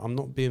sitting here. I'm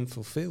not being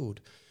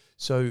fulfilled.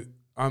 So,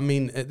 I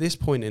mean, at this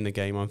point in the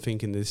game, I'm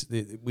thinking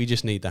we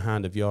just need the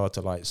hand of Yah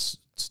to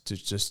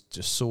just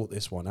sort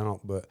this one out.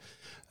 But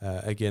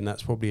again,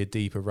 that's probably a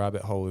deeper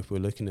rabbit hole if we're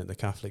looking at the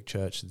Catholic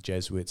Church, the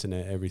Jesuits, and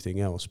everything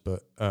else.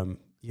 But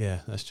yeah,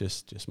 that's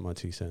just my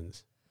 2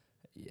 cents.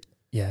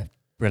 Yeah,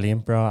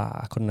 brilliant, bro.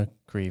 I couldn't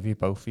agree with you,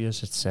 both of you.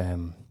 It's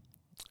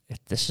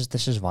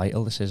this is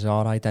vital. This is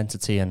our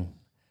identity, and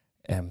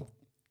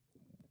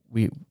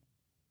we,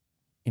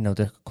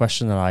 the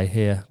question that I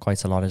hear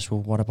quite a lot is,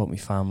 well, what about my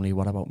family?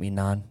 What about me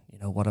nan?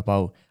 What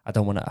about, I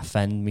don't want to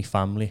offend me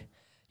family.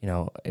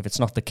 If it's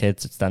not the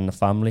kids, it's then the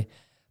family.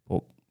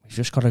 But we've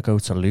just got to go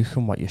to Luke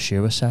and what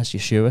Yeshua says.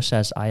 Yeshua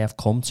says, I have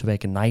come to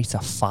ignite a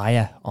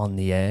fire on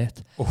the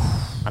earth. Oof.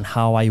 And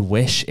how I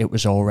wish it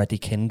was already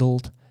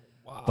kindled.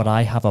 Wow. But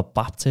I have a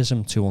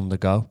baptism to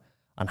undergo,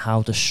 and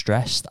how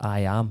distressed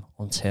I am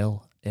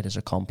until it is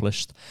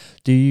accomplished.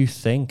 Do you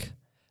think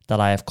that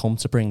I have come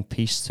to bring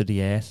peace to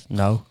the earth?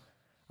 No,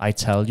 I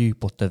tell you,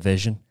 but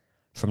division.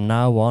 From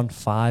now on,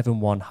 5 in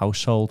one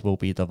household will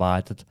be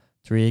divided,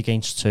 3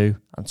 against 2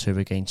 and 2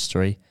 against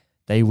 3.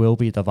 They will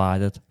be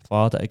divided,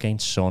 father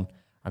against son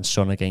and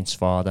son against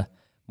father,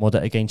 mother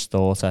against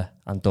daughter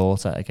and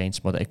daughter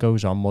against mother. It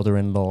goes on,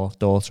 mother-in-law,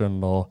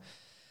 daughter-in-law.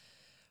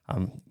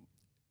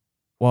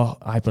 What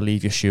I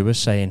believe Yeshua's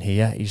saying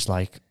here, he's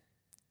like,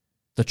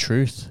 the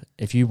truth,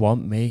 if you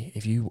want me,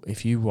 if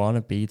you want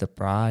to be the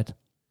bride,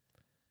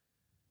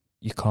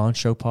 you can't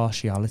show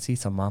partiality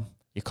to man.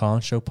 You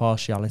can't show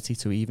partiality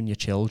to even your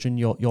children.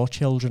 Your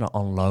children are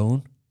on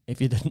loan.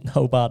 If you didn't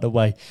know, by the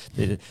way,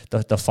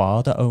 the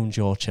father owns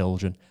your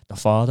children. The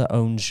father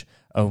owns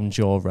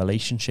your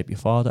relationship. Your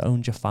father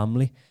owns your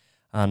family.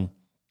 And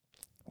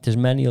there's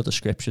many other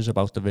scriptures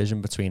about division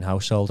between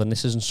household, and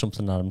this isn't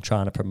something that I'm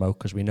trying to promote,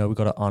 because we know we've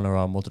got to honour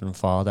our mother and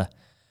father.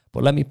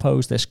 But let me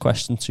pose this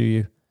question to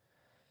you.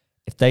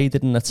 If they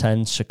didn't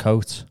attend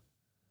Sukkot,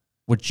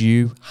 would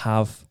you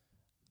have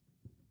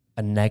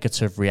a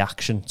negative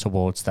reaction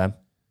towards them?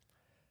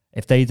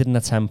 If they didn't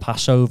attend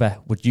Passover,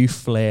 would you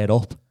flare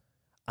up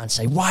and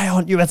say, why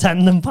aren't you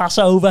attending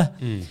Passover?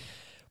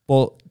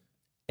 But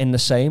in the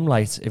same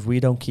light, if we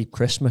don't keep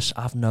Christmas,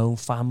 I've known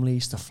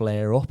families to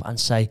flare up and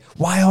say,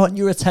 why aren't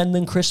you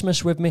attending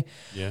Christmas with me?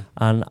 Yeah.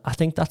 And I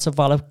think that's a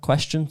valid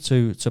question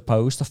to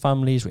pose to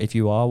families if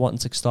you are wanting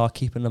to start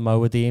keeping the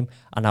Moedim.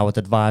 And I would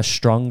advise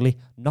strongly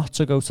not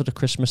to go to the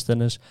Christmas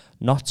dinners,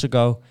 not to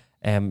go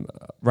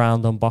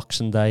round on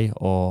Boxing Day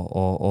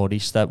or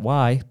Easter.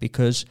 Why?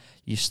 Because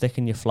you're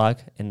sticking your flag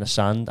in the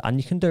sand, and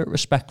you can do it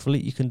respectfully.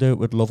 You can do it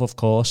with love, of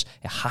course.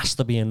 It has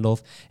to be in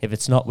love. If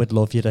it's not with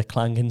love, you're a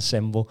clanging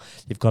cymbal.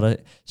 You've got to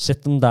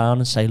sit them down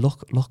and say,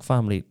 look,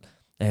 family,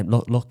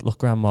 look,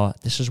 grandma,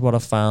 this is what I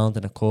found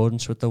in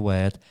accordance with the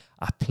word.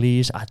 I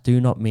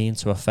do not mean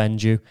to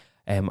offend you.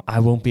 I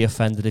won't be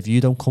offended if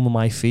you don't come to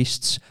my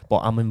feasts, but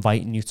I'm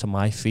inviting you to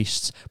my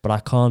feasts. But I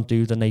can't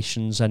do the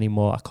nations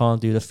anymore. I can't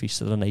do the Feast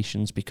of the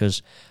Nations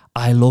because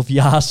I love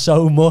Yah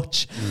so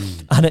much.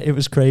 And it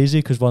was crazy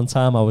because one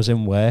time I was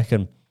in work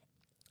and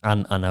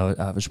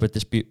I was with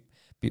this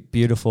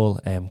beautiful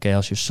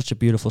girl. She was such a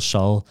beautiful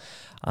soul.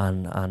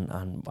 And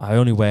I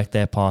only worked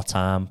there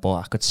part-time, but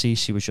I could see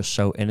she was just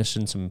so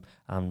innocent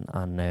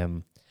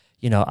and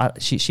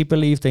she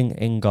believed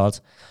in God.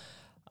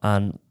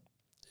 And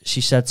she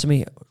said to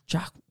me,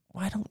 Jack,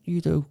 why don't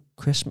you do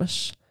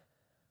Christmas?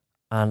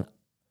 And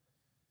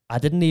I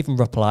didn't even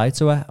reply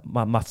to her.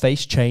 My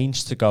face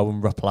changed to go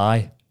and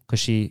reply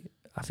because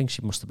I think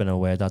she must have been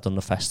aware that I'd done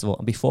the festival.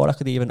 And before I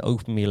could even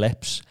open my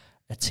lips,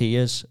 her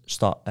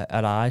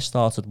eyes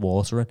started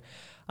watering.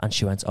 And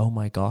she went, oh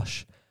my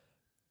gosh,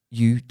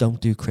 you don't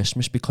do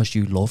Christmas because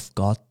you love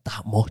God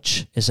that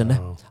much, isn't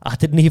it? I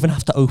didn't even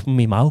have to open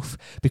my mouth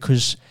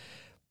because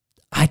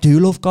I do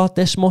love God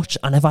this much,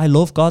 and if I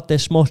love God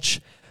this much,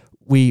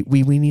 we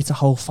need to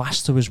hold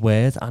fast to his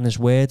word, and his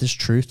word is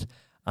truth.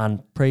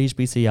 And praise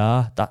be to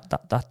Yah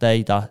that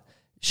day that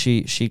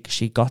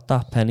she got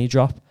that penny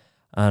drop.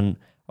 And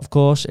of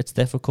course it's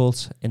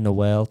difficult in the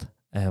world,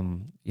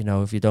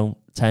 if you don't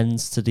tend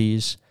to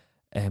these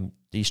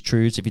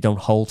truths, if you don't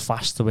hold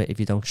fast to it, if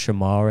you don't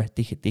shamar it,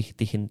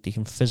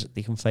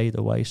 they can fade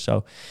away.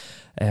 So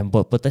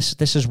but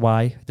this is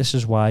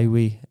why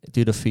we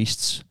do the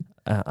feasts,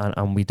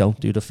 and we don't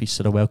do the feast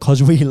of the world,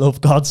 because we love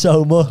God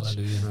so much.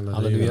 Hallelujah.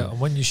 Hallelujah. And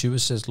when Yeshua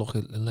says, look,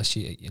 unless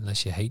you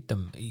hate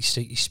them, he's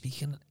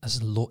speaking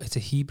as it's a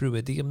Hebrew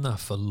idiom that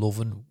for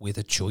loving with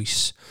a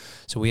choice.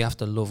 So we have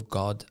to love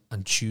God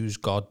and choose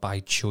God by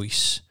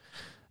choice,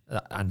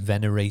 and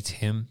venerate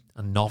him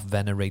and not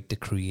venerate the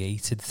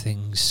created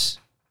things,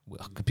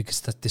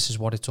 because this is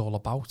what it's all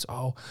about.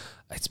 Oh,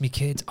 it's me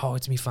kid. Oh,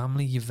 it's me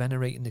family. You're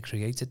venerating the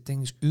created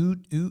things.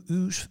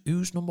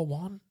 Who's number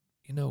one?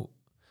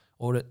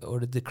 Or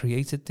the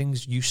created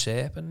things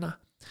usurping that.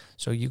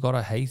 So you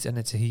gotta hate, and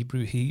it's a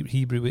Hebrew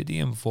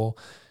idiom for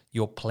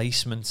your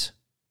placement,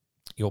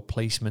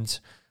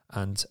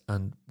 and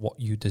what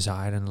you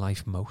desire in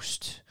life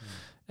most.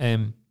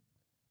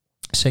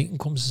 Satan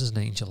comes as an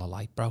angel of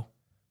light, bro.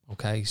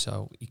 Okay,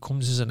 so he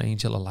comes as an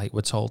angel of light. We're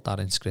told that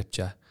in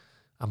Scripture,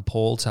 and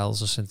Paul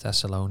tells us in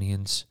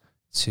Thessalonians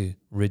to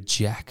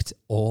reject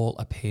all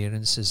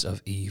appearances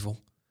of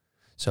evil.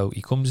 So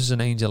he comes as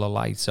an angel of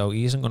light. So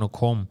he isn't going to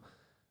come,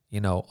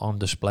 on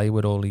display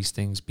with all these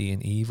things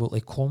being evil.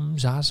 It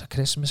comes as a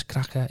Christmas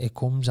cracker. It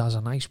comes as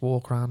a nice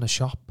walk around the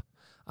shop,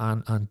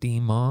 and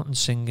Dean Martin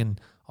singing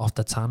off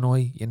the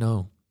tannoy,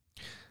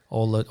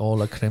 all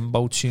the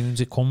Crimbo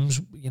tunes. It comes,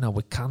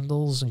 with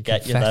candles and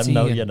get confetti.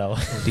 You them, no,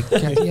 They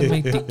get you,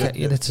 mate. They get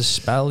you. It's a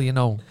spell,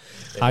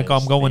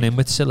 I'm going in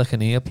with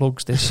silicone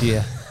earplugs this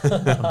year.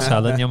 I'm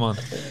telling you, man.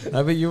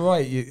 No, but you're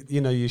right.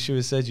 You should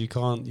have said you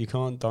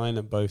can't dine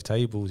at both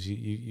tables.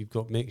 You've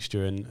got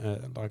mixture,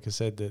 and like I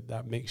said,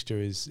 that mixture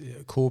is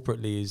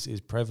corporately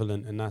is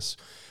prevalent, and that's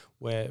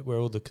where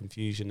all the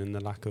confusion and the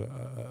lack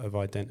of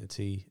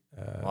identity.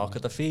 Mark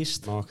of the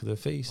feast.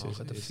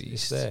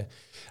 It's there.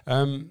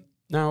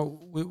 Now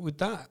with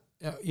that,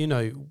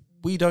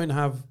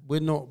 we're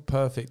not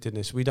perfect in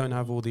this. We don't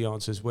have all the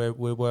answers. We're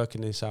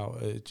working this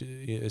out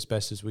as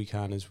best as we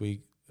can as we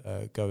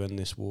go on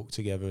this walk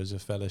together as a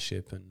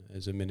fellowship and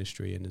as a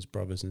ministry and as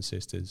brothers and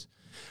sisters.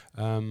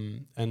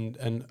 And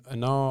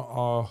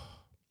our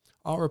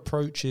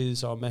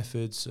approaches, our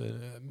methods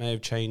may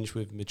have changed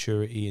with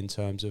maturity in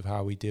terms of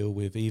how we deal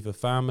with either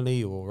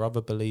family or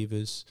other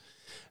believers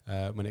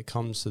when it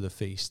comes to the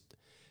feast.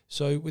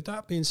 So with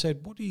that being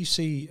said, what do you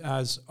see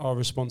as our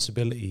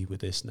responsibility with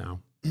this now?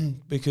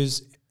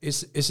 Because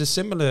it's a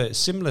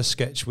similar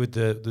sketch with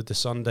the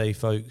Sunday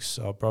folks,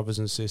 our brothers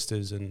and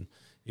sisters, and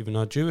even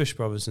our Jewish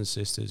brothers and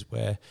sisters,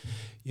 where,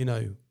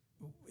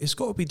 it's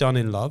got to be done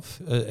in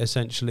love,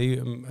 essentially.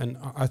 And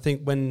I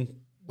think when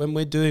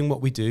we're doing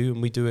what we do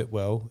and we do it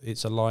well,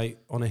 it's a light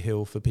on a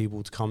hill for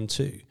people to come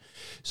to.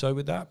 So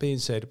with that being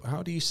said,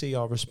 how do you see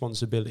our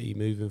responsibility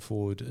moving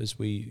forward as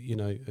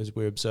as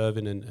we're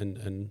observing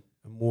and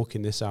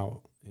walking this out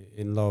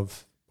in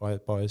love by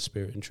His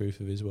Spirit and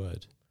truth of His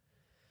Word?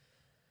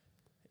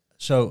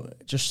 So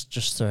just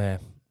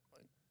to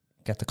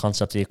get the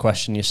concept of your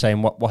question, you're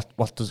saying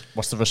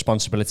what's the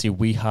responsibility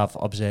we have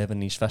observing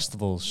these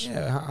festivals?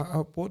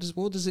 Yeah, what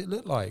does it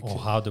look like? Or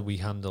how do we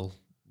handle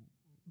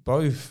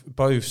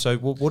both? So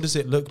what does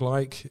it look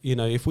like?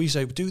 If we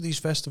say do these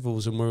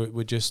festivals and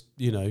we're just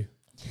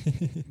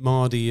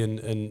mardy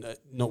and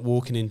not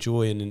walking in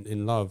joy and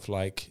in love,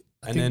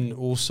 and then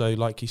also,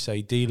 like you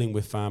say, dealing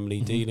with family,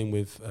 dealing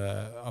with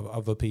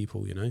other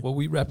people, Well,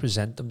 we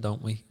represent them,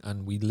 don't we?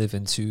 And we live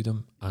into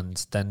them,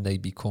 and then they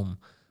become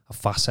a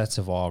facet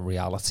of our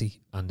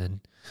reality. And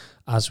then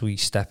as we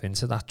step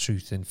into that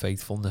truth in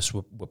faithfulness,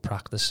 we're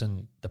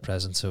practicing the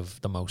presence of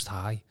the Most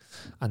High.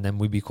 And then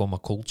we become a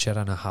culture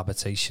and a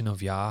habitation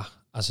of Yah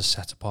as a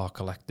set-apart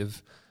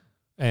collective.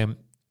 In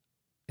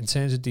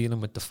terms of dealing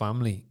with the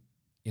family,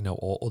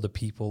 or other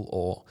people,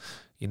 or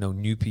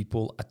new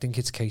people, I think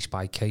it's case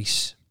by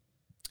case.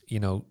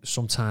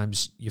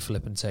 Sometimes you're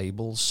flipping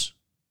tables,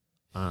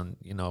 and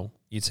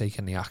you're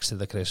taking the axe to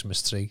the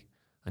Christmas tree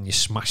and you're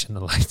smashing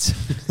the lights.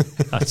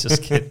 I'm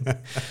just kidding.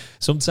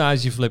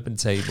 Sometimes you're flipping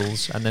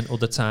tables, and then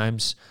other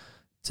times,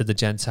 to the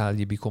Gentile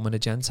you're becoming a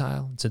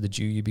Gentile, to the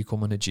Jew you're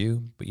becoming a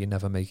Jew, but you're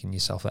never making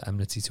yourself at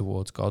enmity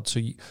towards God.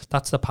 So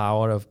that's the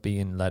power of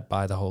being led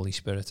by the Holy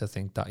Spirit. I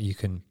think that you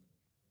can.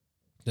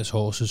 There's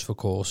horses for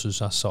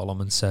courses, as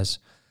Solomon says.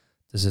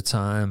 There's a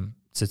time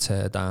to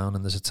tear down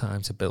and there's a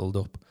time to build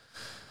up.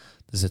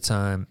 There's a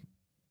time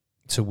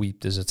to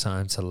weep. There's a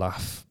time to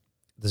laugh.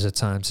 There's a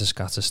time to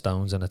scatter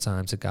stones and a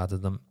time to gather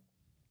them.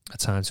 A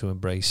time to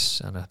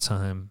embrace and a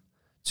time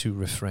to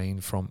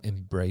refrain from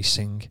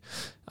embracing.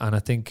 And I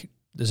think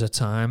there's a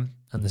time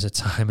and there's a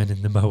timing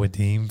in the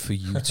Moedim for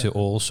you to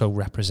also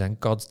represent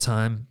God's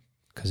time,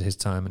 because His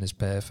timing is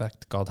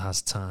perfect. God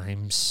has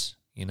times,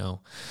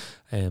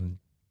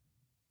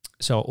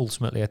 So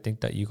ultimately, I think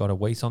that you got to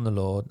wait on the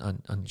Lord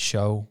and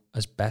show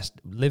as best,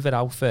 live it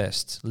out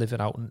first, live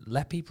it out and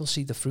let people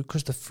see the fruit,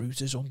 because the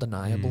fruit is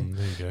undeniable.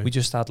 There you go. We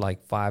just had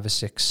like 5 or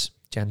 6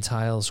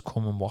 Gentiles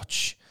come and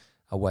watch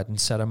a wedding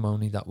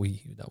ceremony that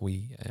we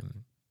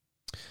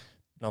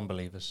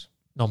Non-believers.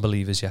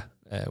 non-believers, yeah.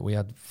 We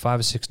had 5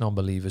 or 6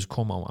 non-believers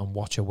come out and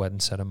watch a wedding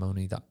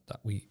ceremony that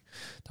we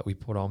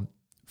put on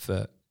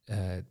for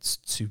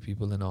 2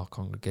 people in our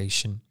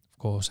congregation, of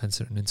course,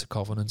 entering into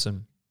covenants,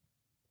 and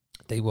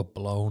they were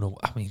blown away.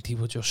 I mean, they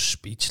were just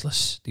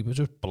speechless. They were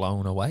just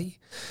blown away.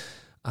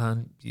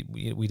 And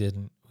we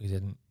didn't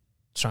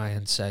try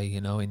and say,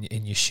 in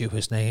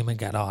Yeshua's name and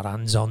get our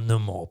hands on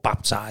them or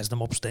baptize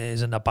them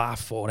upstairs in the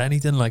bath or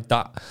anything like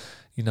that.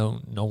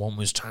 No one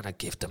was trying to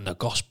give them the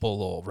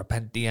gospel or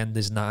repent, the end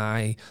is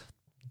nigh.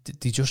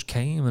 They just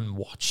came and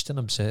watched and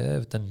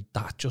observed, and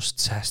that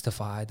just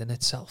testified in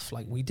itself.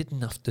 Like, we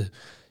didn't have to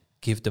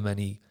give them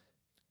any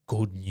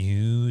good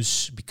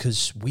news,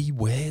 because we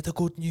were the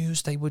good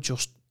news. They were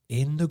just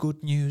in the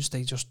good news.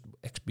 They just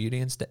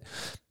experienced it.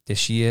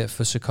 This year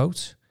for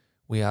Sukkot,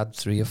 we had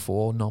 3 or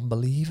 4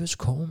 non-believers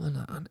come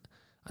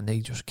and they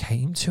just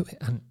came to it.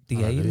 And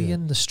the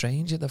alien, the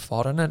stranger, the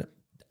foreigner,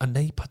 and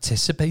they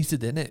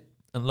participated in it.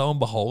 And lo and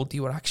behold, they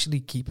were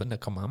actually keeping the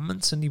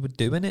commandments, and they were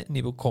doing it, and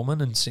they were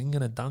coming and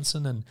singing and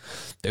dancing and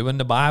doing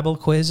the Bible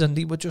quiz, and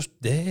they were just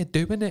there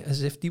doing it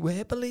as if they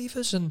were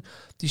believers. And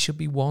there should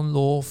be one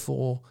law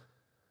for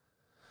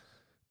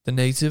the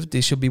native,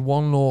 there should be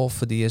one law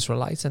for the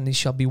Israelites, and there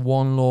shall be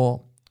one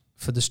law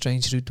for the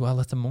stranger who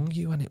dwelleth among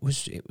you. And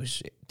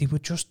they were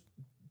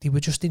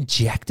just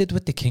injected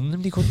with the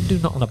kingdom. They couldn't do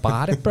nothing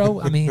about it,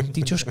 bro. I mean,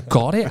 they just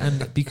got it,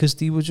 and because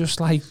they were just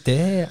like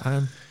there.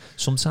 And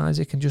sometimes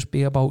it can just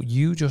be about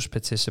you just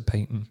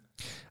participating,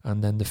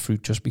 and then the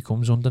fruit just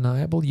becomes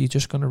undeniable. You're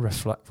just going to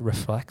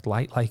reflect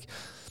light. Like,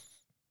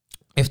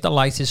 if the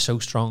light is so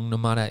strong, no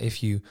matter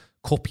if you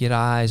cup your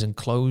eyes and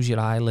close your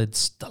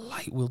eyelids, the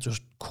light will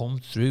just come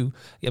through.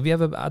 Have you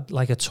ever had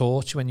like a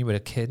torch when you were a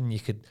kid and you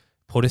could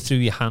put it through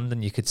your hand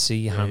and you could see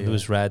your hand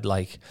was red?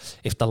 Like,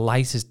 if the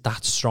light is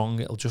that strong,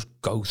 it'll just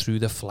go through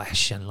the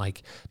flesh, and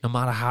like, no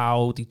matter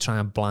how they try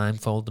and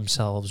blindfold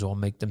themselves or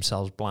make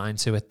themselves blind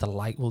to it, the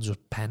light will just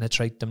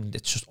penetrate them.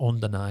 It's just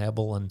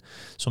undeniable. And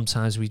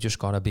sometimes we just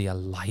got to be a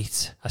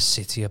light, a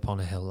city upon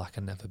a hill that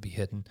can never be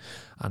hidden,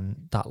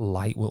 and that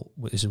light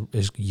is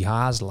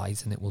Yah's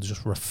light, and it will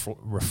just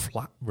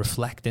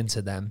reflect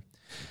into them,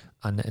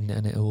 and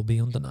it will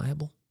be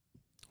undeniable.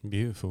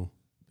 Beautiful.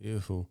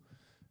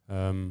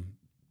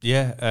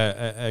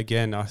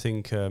 Again, I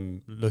think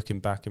looking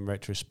back in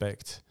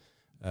retrospect,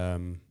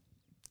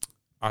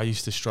 I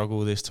used to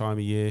struggle this time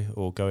of year,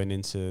 or going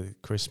into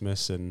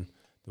Christmas and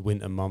the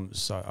winter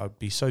months. I'd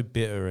be so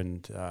bitter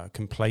and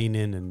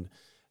complaining, and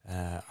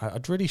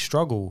I'd really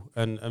struggle,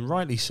 and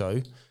rightly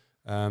so.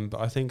 But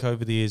I think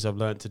over the years I've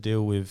learned to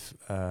deal with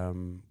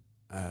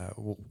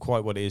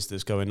quite what it is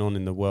that's going on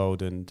in the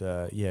world, and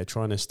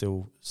trying to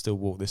still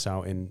walk this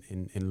out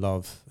in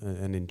love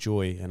and in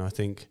joy. And I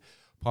think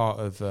part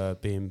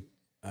of being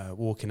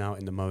walking out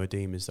in the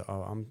Moedim is that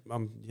I'm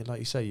like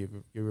you say,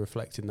 you're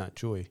reflecting that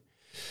joy.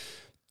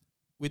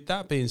 With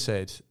that being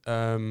said,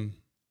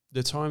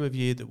 the time of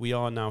year that we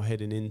are now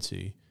heading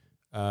into,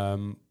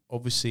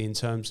 obviously in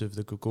terms of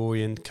the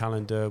Gregorian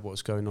calendar,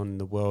 what's going on in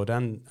the world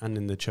and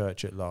in the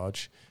church at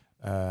large,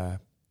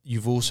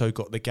 you've also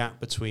got the gap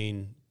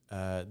between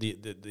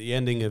the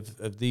ending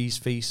of these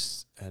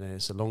feasts, and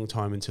it's a long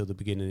time until the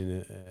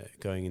beginning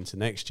going into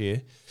next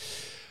year.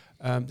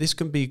 This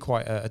can be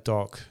quite a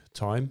dark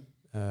time,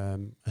 a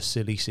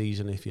silly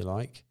season, if you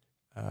like.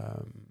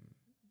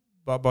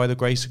 But by the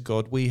grace of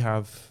God, we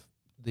have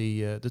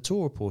the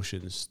Torah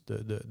portions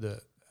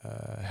that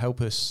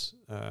help us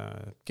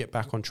get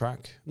back on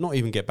track. Not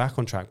even get back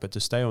on track, but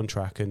to stay on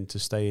track and to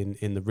stay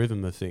in the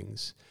rhythm of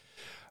things.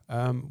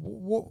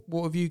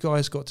 What have you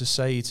guys got to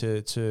say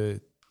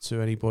to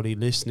anybody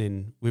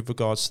listening with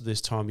regards to this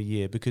time of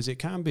year? Because it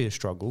can be a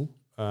struggle.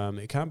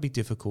 It can be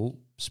difficult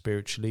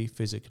spiritually,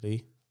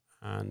 physically,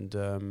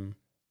 and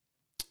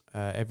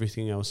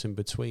everything else in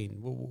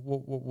between.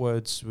 What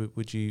words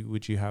would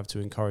you have to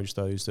encourage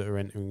those that are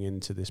entering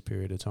into this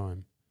period of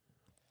time?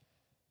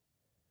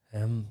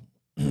 I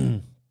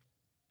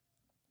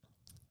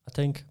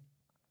think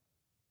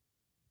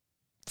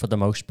for the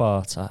most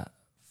part,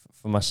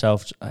 for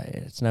myself,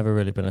 it's never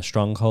really been a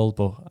stronghold,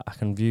 but I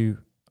can view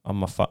on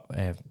my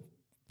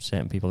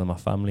certain people in my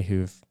family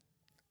who've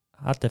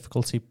had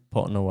difficulty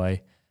putting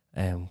away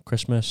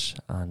Christmas,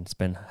 and it's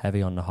been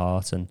heavy on the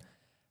heart, and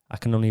I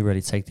can only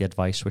really take the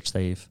advice which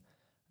they've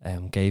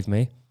gave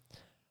me,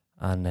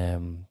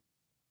 and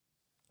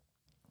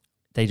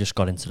they just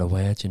got into the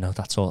word.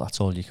 That's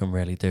all you can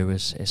really do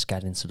is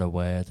get into the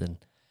word and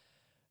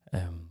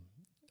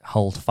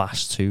hold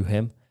fast to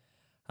him.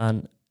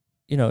 And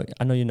I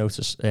know you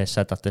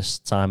said that this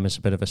time is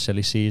a bit of a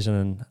silly season,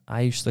 and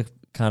I used to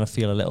kind of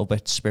feel a little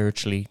bit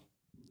spiritually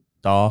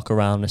dark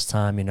around this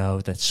time.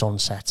 The sun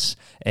sets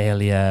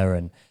earlier,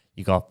 and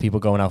you got people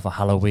going out for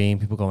Halloween,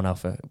 people going out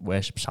for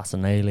worship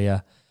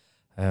Saturnalia.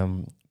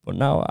 But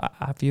now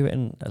I view it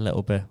in a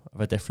little bit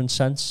of a different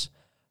sense.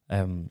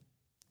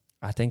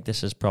 I think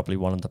this is probably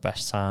one of the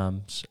best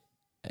times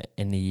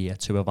in the year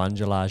to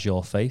evangelize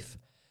your faith.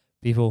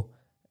 People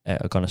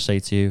are going to say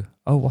to you,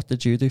 oh, what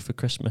did you do for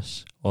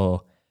Christmas?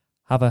 Or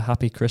have a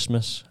happy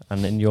Christmas.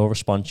 And in your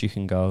response, you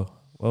can go,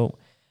 well,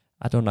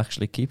 I don't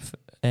actually keep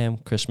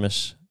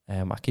Christmas.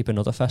 I keep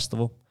another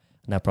festival.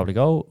 And they'll probably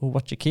go, oh,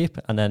 what do you keep?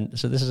 And then,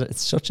 so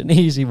it's such an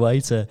easy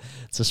way to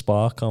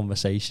spark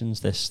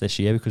conversations this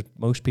year, because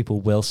most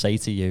people will say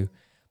to you,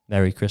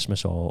 Merry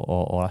Christmas,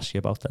 or ask you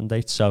about them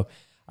dates. So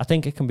I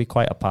think it can be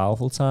quite a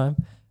powerful time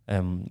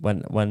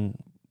when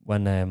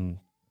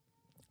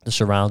the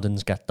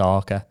surroundings get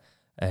darker,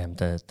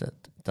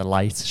 the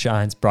light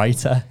shines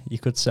brighter, you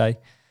could say.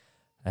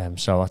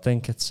 So I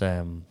think it's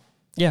I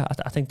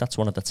think that's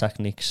one of the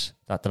techniques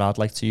that I'd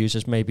like to use,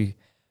 is maybe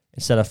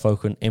instead of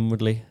focusing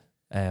inwardly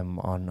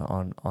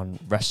on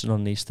resting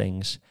on these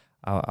things,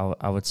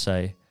 I would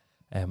say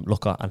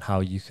look at and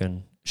how you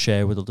can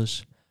share with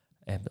others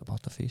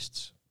about the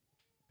feasts.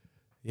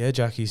 Yeah,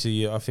 Jackie, so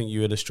I think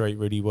you illustrate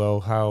really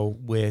well how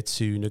we're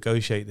to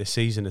negotiate this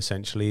season.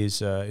 Essentially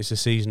is a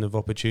season of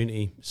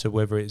opportunity. So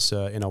whether it's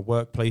in our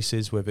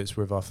workplaces, whether it's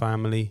with our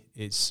family,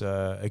 it's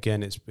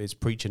it's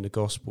preaching the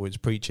gospel, it's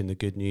preaching the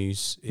good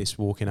news, it's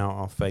walking out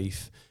our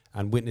faith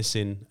and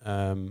witnessing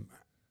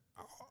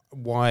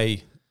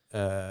whys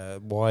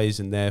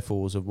and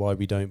therefores of why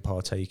we don't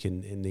partake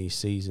in these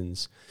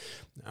seasons.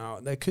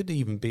 There could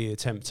even be a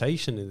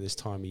temptation in this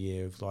time of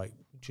year of like,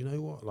 do you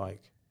know what,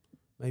 like,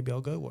 maybe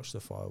I'll go watch the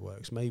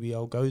fireworks. Maybe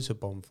I'll go to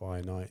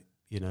bonfire night.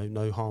 You know,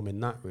 no harm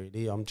in that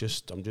really. I'm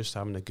just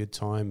having a good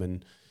time,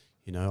 and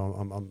you know,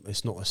 I'm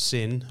it's not a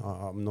sin.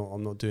 I'm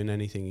not doing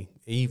anything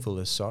evil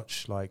as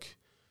such. Like,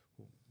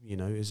 you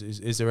know,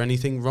 is there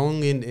anything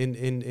wrong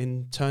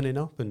in turning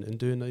up and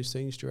doing those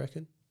things? Do you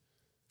reckon?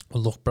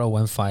 Well, look, bro,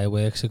 when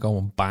fireworks are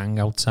going bang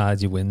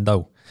outside your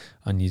window,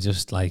 and you're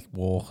just like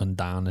walking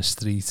down the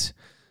street,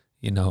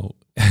 you know,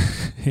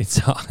 it's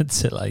hard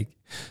to like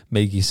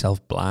make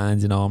yourself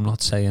blind. You know, I'm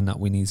not saying that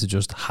we need to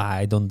just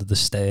hide under the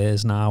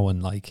stairs now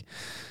and like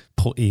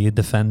put ear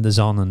defenders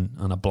on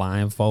and a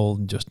blindfold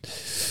and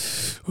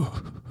just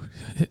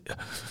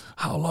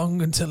how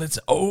long until it's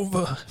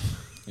over?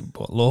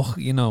 But look,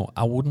 you know,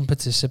 I wouldn't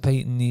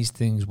participate in these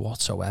things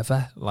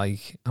whatsoever.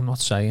 Like, I'm not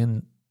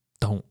saying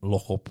don't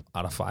look up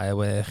at a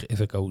firework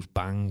if it goes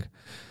bang,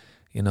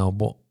 you know,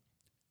 but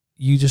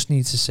you just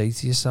need to say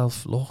to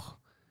yourself, look,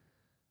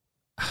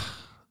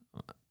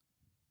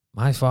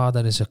 my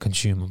father is a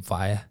consuming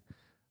fire,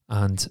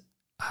 and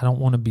I don't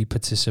want to be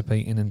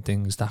participating in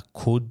things that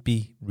could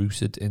be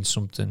rooted in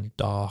something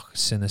dark,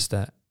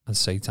 sinister and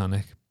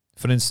satanic.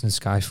 For instance,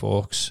 Guy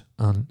Fawkes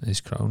and his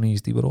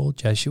cronies, they were all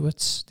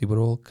Jesuits. They were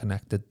all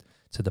connected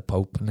to the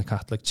Pope and the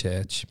Catholic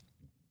Church.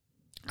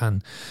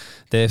 And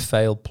their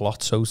failed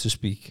plot, so to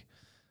speak,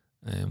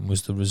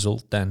 was the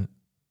result then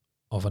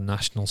of a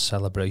national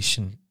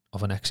celebration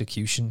of an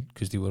execution,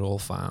 because they were all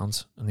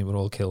found and they were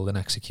all killed and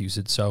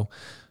executed. So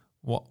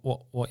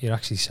what you're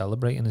actually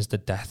celebrating is the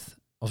death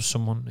of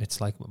someone. It's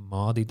like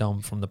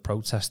martyrdom from the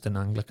Protestant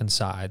Anglican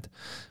side,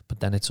 but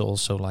then it's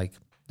also like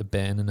the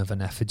burning of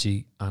an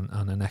effigy and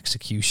an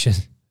execution.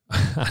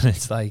 And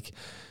it's like,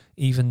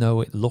 even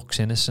though it looks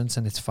innocent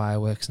and it's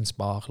fireworks and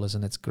sparklers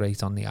and it's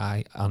great on the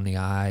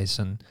eyes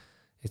and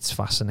it's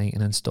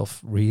fascinating and stuff,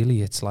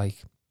 really it's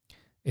like,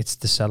 it's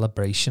the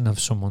celebration of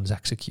someone's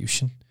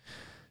execution.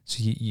 So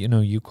you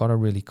know, you've got to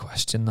really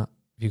question that.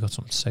 Have you got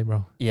something to say,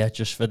 bro? Yeah,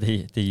 just for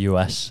the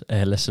US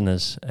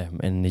listeners,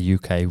 in the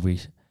UK,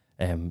 we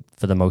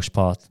for the most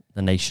part,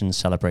 the nation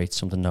celebrates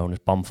something known as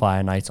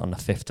Bonfire Night on the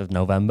 5th of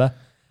November.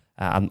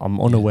 I'm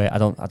unaware.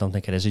 Yeah. I don't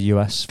think it is a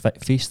US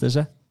feast, is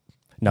it?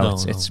 No,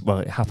 it's well,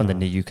 it happened in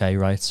the UK,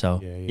 right? So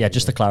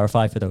just to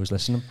clarify for those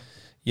listening.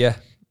 Yeah,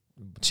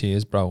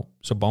 cheers, bro.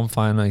 So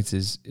Bonfire Night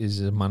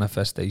is a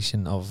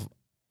manifestation of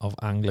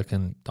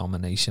Anglican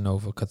domination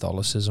over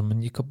Catholicism,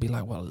 and you could be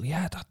like, well,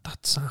 yeah,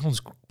 that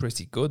sounds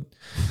pretty good.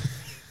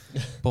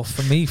 But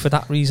for me, for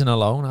that reason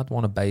alone, I'd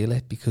want to bail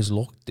it, because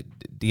look,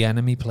 the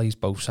enemy plays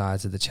both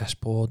sides of the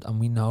chessboard, and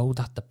we know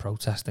that the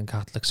Protestant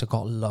Catholics have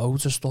got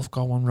loads of stuff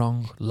going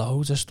wrong,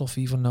 loads of stuff,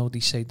 even though they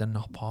say they're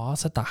not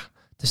part of that.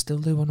 They're still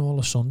doing all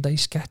the Sunday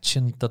sketch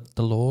and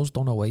the law's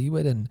done away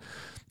with, and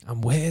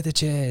we're the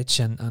church,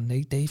 and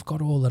they've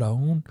got all their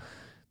own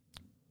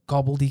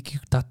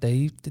gobbledygook that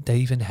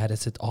they've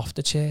inherited off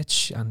the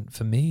church. And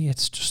for me,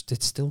 it's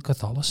still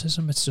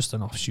Catholicism. It's just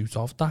an offshoot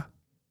of that.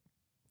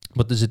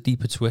 But there's a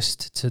deeper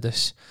twist to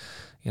this,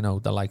 you know,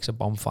 the likes of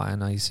Bonfire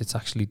Night. It's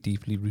actually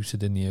deeply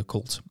rooted in the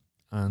occult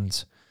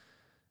and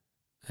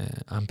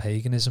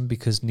paganism,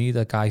 because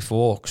neither Guy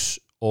Fawkes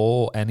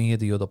or any of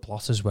the other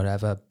plotters were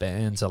ever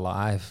burnt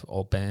alive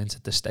or burnt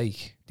at the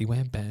stake. They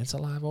weren't burnt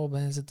alive or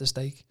burnt at the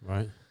stake.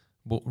 Right.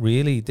 But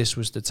really, this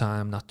was the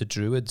time that the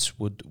Druids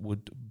would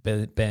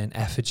burn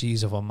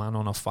effigies of a man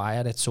on a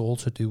fire. It's all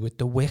to do with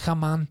the Wicker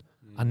Man.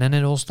 And then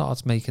it all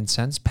starts making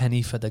sense,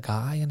 penny for the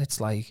guy. And it's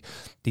like,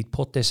 they'd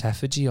put this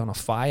effigy on a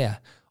fire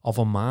of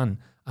a man.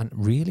 And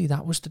really,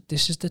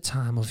 this is the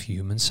time of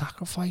human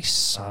sacrifice,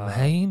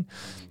 Samhain.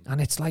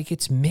 And it's like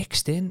it's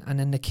mixed in. And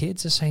then the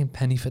kids are saying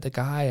penny for the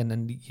guy. And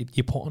then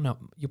you put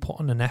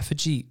on an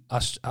effigy,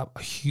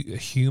 a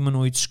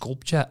humanoid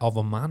sculpture of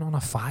a man on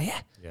a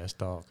fire. Yeah, it's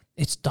dark.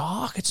 It's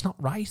dark. It's not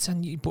right.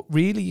 But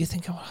really, you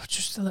think, oh,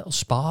 just a little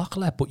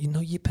sparkler. But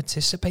you're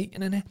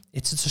participating in it.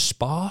 It's a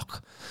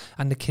spark.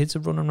 And the kids are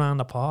running around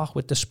the park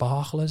with the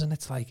sparklers. And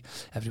it's like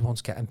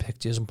everyone's getting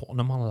pictures and putting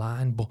them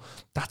online. But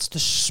that's the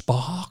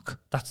spark.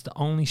 That's the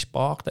only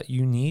spark that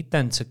you need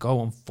then to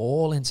go and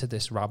fall into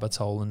this rabbit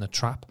hole and the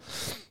trap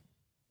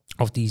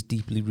of these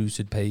deeply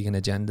rooted pagan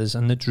agendas.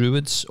 And the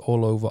Druids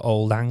all over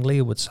Old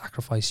Anglia would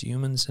sacrifice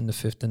humans in the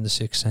 5th and the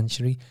 6th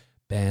century,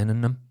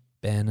 burning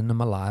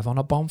them alive on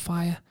a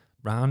bonfire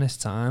around this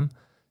time.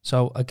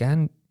 So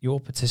again, you're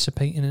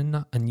participating in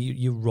that, and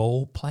you're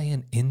role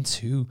playing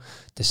into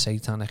the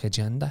satanic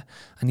agenda.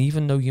 And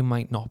even though you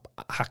might not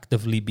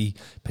actively be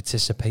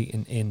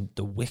participating in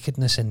the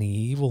wickedness and the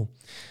evil,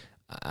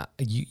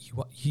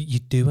 you're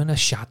doing a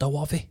shadow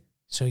of it.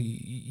 So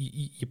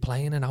you're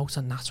playing it out,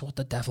 and that's what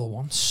the devil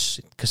wants,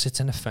 because it's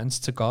an offense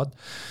to God.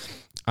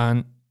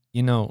 And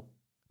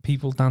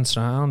people dance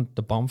around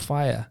the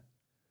bonfire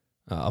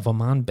of a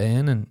man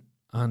burning,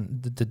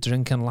 and the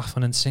drinking,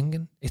 laughing and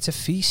singing. It's a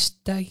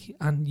feast day,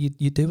 and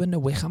you're doing the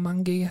Wicker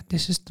Man gear.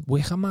 This is the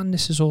Wicker Man.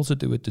 This is all to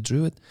do with the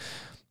Druid.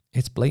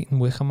 It's blatant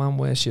Wicker Man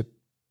worship.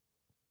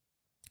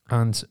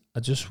 And I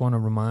just want to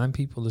remind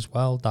people as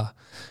well that,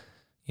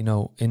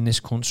 in this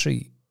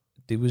country,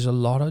 there was a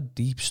lot of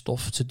deep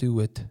stuff to do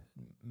with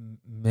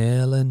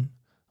Merlin,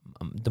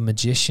 the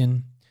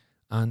magician,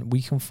 and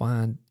we can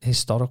find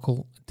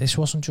historical. This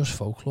wasn't just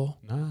folklore.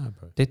 Nah,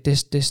 bro.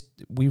 This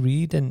we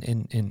read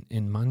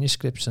in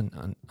manuscripts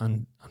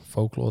and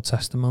folklore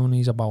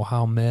testimonies about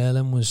how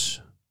Merlin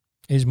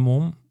his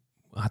mum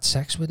had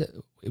sex with it.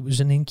 It was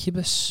an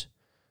incubus,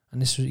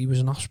 and he was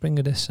an offspring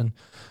of this. And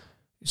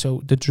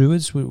so the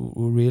Druids were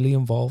really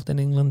involved in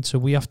England. So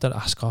we have to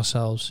ask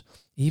ourselves,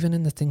 even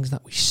in the things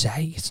that we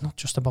say, it's not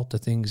just about the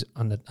things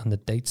and the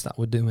dates that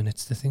we're doing.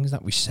 It's the things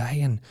that we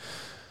say, and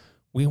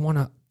we want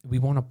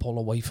to pull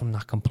away from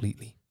that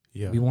completely.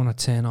 Yeah. We want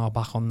to turn our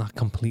back on that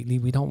completely.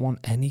 We don't want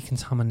any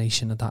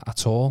contamination of that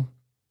at all.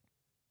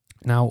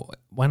 Now,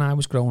 when I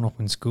was growing up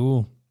in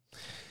school,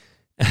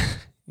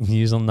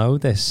 you'll know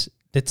this,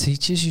 the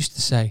teachers used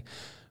to say,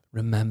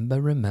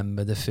 remember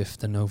the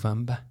 5th of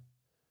November.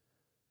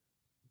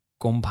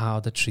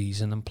 Gunpowder,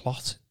 treason and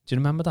plot. Do you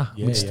remember that?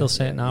 Yeah, We'd still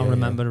say it now. Yeah,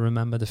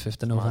 remember the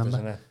 5th of November.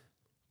 Isn't it?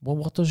 Well,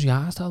 what does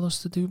Yah tell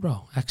us to do,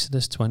 bro?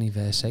 Exodus 20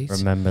 verse 8.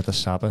 Remember the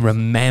Sabbath.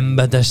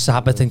 Remember the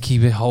Sabbath and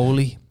keep it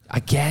holy.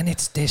 Again,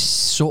 it's this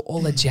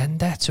subtle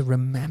agenda to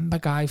remember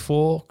Guy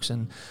Fawkes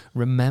and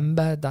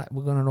remember that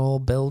we're going to all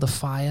build a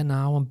fire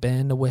now and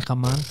burn the Wicker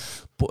Man.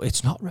 But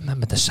it's not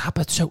remember the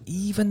Sabbath. So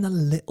even the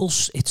little,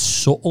 it's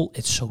subtle.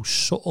 It's so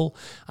subtle.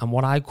 And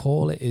what I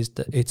call it is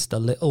that it's the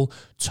little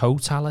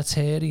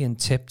totalitarian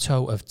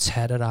tiptoe of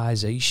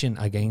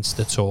terrorization against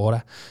the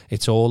Torah.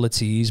 It's all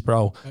it is,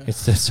 bro.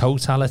 It's the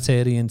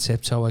totalitarian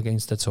tiptoe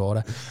against the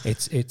Torah.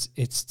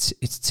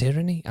 It's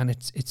tyranny, and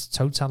it's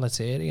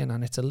totalitarian,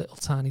 and it's a little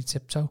tiny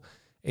tiptoe.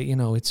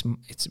 It's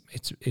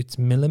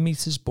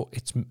millimeters, but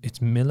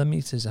it's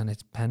millimeters, and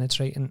it's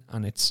penetrating,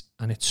 and it's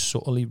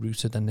subtly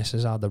rooted, and this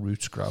is how the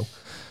roots grow.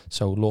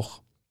 So look,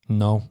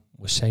 no,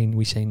 we say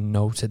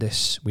no to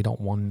this. We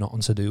don't want nothing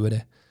to do with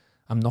it.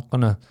 I'm not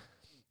gonna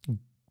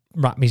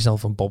wrap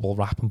myself in bubble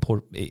wrap and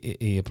put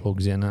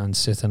earplugs in and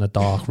sit in a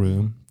dark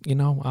room.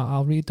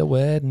 I'll read the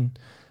word and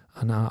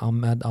I'll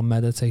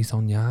meditate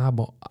on Yah,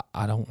 but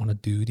I don't want to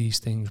do these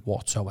things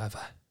whatsoever.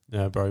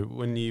 Yeah, bro.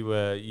 When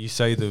you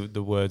say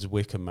the words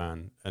Wicker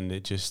Man, and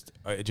it just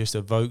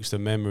evokes the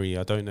memory.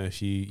 I don't know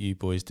if you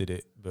boys did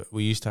it, but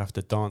we used to have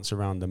to dance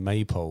around the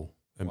maypole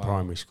in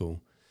primary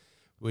school,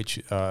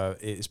 which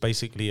it's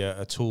basically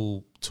a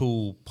tall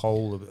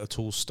pole, a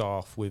tall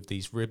staff with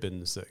these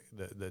ribbons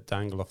that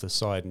dangle off the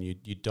side, and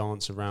you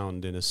dance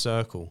around in a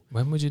circle.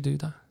 When would you do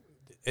that?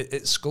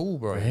 At school,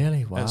 bro.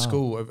 Really? Wow. At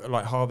school,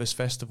 like Harvest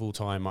Festival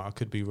time. I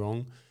could be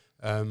wrong.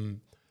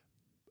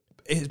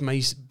 It's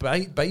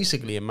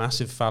basically a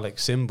massive phallic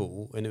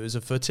symbol, and it was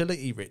a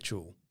fertility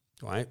ritual,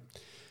 right?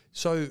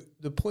 So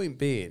the point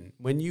being,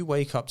 when you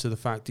wake up to the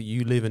fact that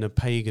you live in a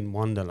pagan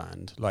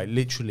wonderland, like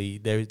literally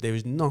there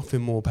is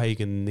nothing more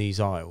pagan than these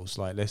isles.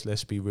 Like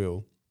let's be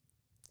real.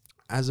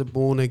 As a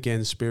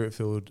born-again,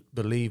 spirit-filled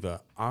believer,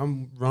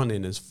 I'm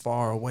running as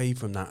far away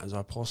from that as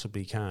I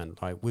possibly can,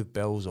 like with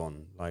bells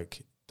on.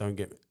 Like, don't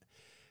get...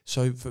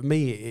 So for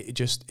me,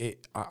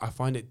 I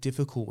find it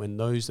difficult when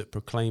those that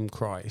proclaim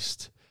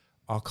Christ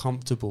are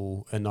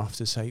comfortable enough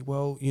to say,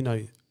 well,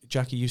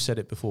 Jackie, you said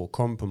it before,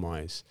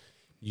 compromise.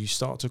 You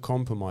start to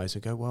compromise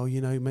and go, well,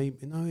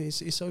 maybe no,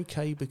 it's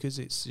okay because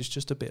it's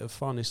just a bit of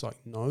fun. It's like,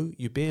 no,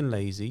 you're being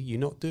lazy. You're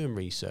not doing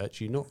research.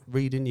 You're not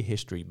reading your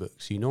history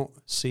books. You're not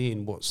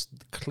seeing what's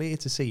clear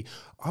to see.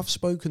 I've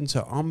spoken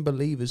to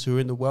unbelievers who are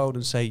in the world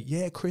and say,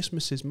 yeah,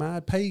 Christmas is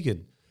mad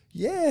pagan.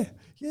 Yeah,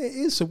 it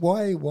is. So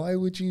why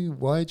would you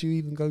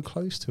even go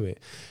close to it?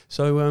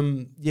 So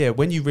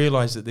when you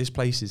realise that this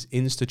place is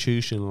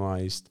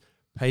institutionalised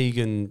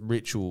pagan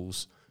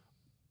rituals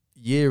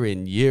year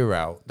in, year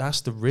out,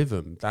 that's the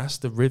rhythm. That's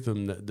the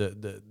rhythm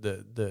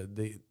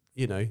that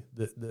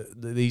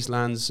these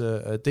lands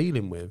are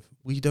dealing with.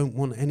 We don't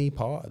want any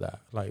part of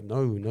that. Like,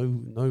 no,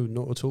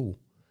 not at all.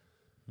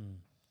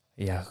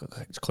 Yeah,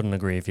 I couldn't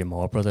agree with you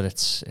more, brother.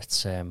 It's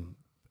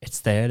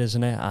there,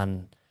 isn't it?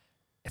 And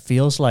it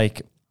feels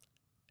like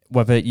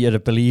whether you're a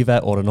believer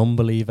or an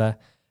unbeliever,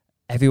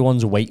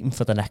 everyone's waiting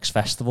for the next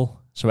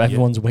festival. So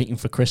everyone's waiting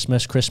for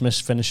Christmas.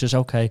 Christmas finishes,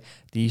 okay,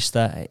 the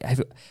Easter,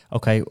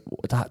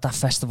 that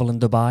festival in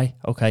Dubai,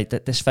 okay,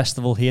 this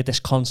festival here,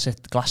 this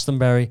concert,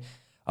 Glastonbury,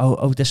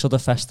 oh, this other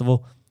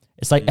festival.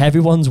 It's like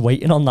everyone's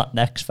waiting on that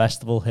next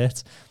festival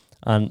hit.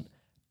 And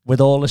with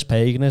all this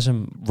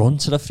paganism, run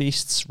to the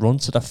feasts, run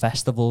to the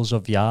festivals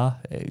of Yah.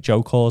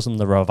 Joe calls them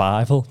the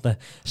revival. The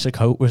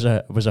Sukkot was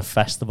a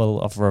festival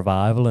of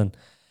revival, and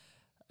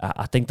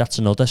I think that's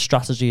another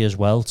strategy as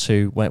well.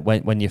 To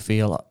when you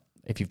feel,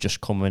 if you've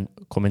just come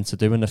into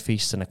doing the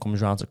feast and it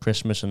comes around to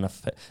Christmas and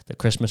the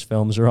Christmas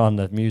films are on,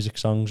 the music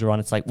songs are on,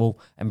 it's like, well,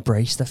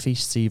 embrace the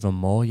feasts even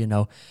more.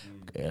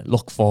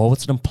 Look forward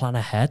to them, plan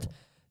ahead.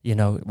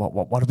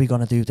 What are we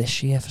going to do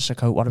this year for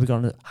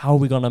Sukkot? How are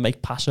we going to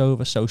make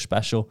Passover so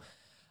special?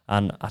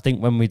 And I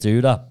think when we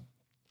do that,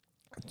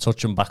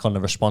 touching back on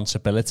the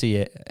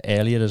responsibility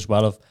earlier as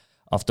well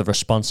of the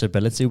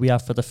responsibility we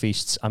have for the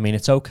feasts. I mean,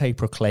 it's okay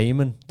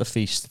proclaiming the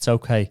feast. It's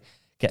okay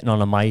getting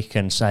on a mic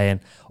and saying,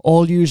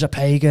 all yous are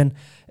pagan.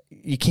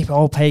 You keep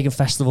all pagan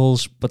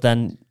festivals, but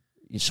then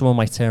someone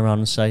might turn around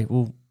and say,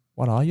 well,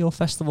 what are your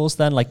festivals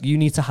then? Like, you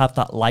need to have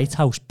that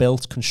lighthouse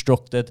built,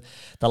 constructed,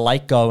 the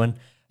light going,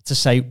 to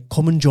say,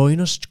 come and join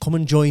us, come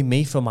and join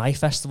me for my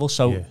festival.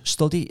 So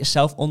study it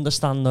yourself,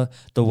 understand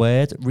the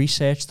word,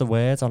 research the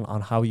word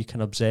on how you can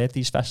observe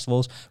these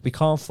festivals. We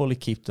can't fully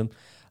keep them.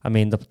 I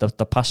mean,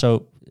 the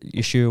Passover,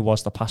 Yeshua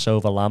was the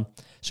Passover lamb,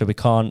 so we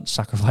can't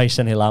sacrifice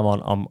any lamb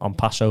on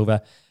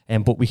Passover,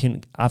 but we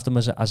can have them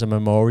as a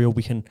memorial.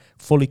 We can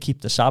fully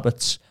keep the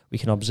Sabbaths, we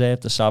can observe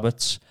the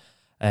Sabbaths,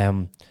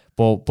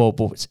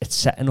 but it's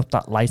setting up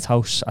that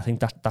lighthouse. I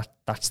think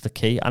that's the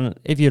key. And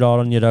if you're all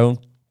on your own,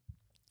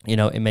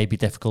 it may be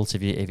difficult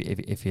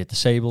if you're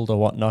disabled or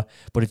whatnot.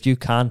 But if you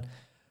can,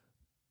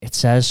 it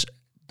says,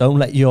 don't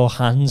let your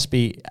hands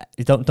be,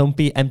 don't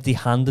be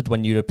empty-handed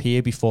when you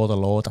appear before the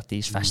Lord at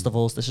these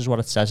festivals. This is what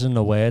it says in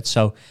the word.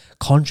 So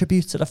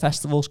contribute to the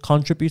festivals,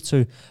 contribute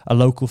to a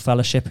local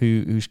fellowship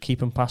who's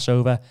keeping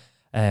Passover,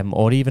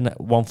 or even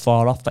one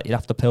far off that you'd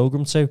have to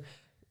pilgrim to.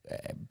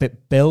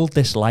 But build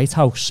this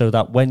lighthouse so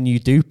that when you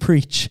do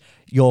preach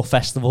your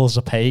festivals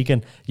are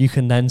pagan, you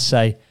can then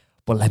say,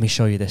 but let me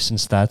show you this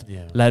instead.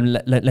 Yeah.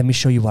 Let me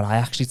show you what I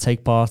actually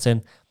take part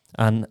in.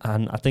 And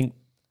I think,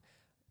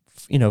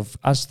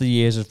 as the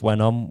years have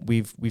went on,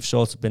 we've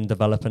sort of been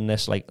developing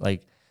this.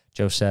 Like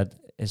Joe said,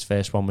 his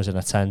first one was in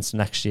a tent.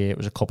 Next year, it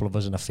was a couple of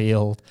us in a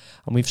field,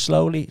 and we've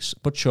slowly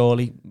but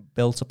surely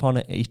built upon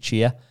it each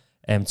year,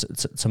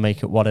 to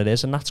make it what it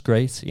is, and that's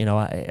great.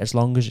 As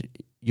long as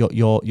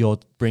you're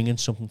bringing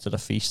something to the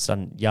feasts,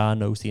 and Yah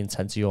knows the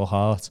intent of your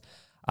heart,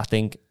 I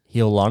think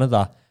He'll honour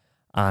that.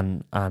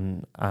 And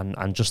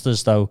just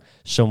as though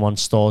someone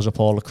stores up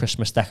all the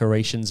Christmas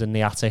decorations in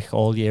the attic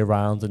all year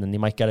round, and then they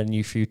might get a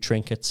new few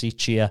trinkets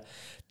each year,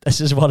 this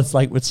is what it's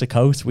like with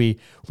Sukkot.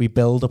 We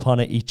build upon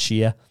it each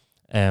year,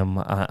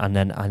 and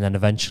then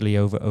eventually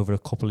over a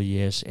couple of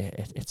years,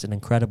 it's an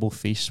incredible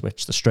feast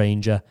which the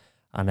stranger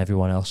and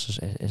everyone else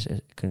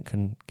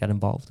can get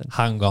involved in.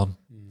 Hang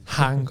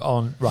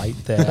on right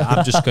there.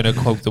 I'm just going to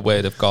quote the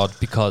word of God,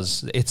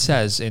 because it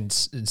says in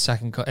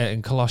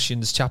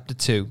Colossians chapter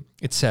 2,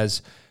 it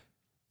says,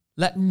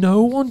 let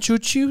no one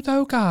judge you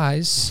though,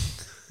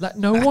 guys. Let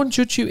no one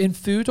judge you in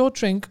food or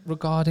drink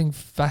regarding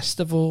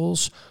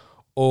festivals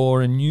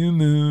or a new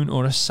moon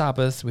or a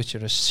Sabbath, which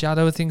are a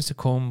shadow of things to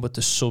come, but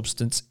the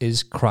substance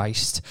is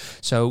Christ.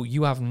 So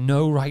you have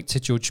no right to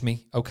judge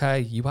me,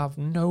 okay? You have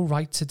no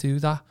right to do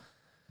that.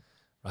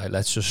 Right,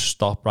 let's just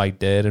stop right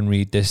there and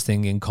read this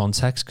thing in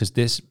context, because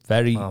this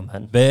very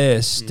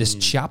verse, this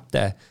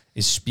chapter,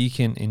 is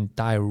speaking in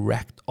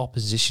direct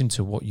opposition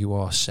to what you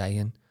are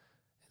saying.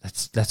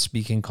 Let's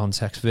speak in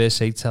context.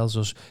 Verse 8 tells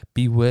us,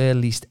 beware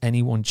lest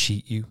anyone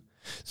cheat you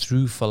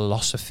through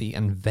philosophy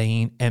and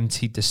vain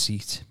empty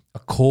deceit,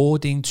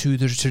 according to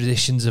the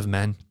traditions of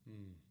men.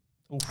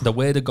 The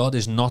word of God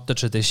is not the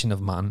tradition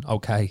of man,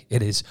 okay?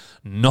 It is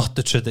not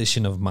the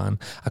tradition of man.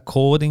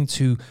 According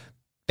to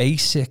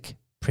basic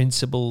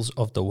principles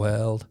of the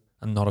world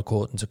and not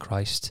according to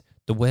Christ.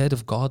 The word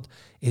of God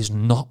is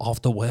not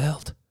of the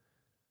world.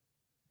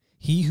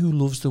 He who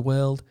loves the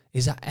world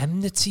is at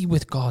enmity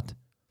with God.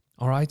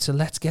 All right, so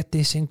let's get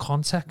this in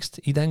context.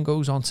 He then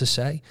goes on to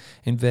say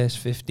in verse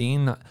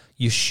 15 that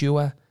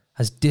Yeshua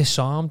has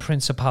disarmed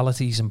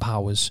principalities and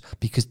powers,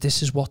 because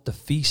this is what the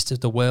feasts of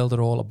the world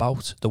are all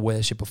about, the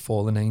worship of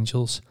fallen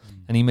angels.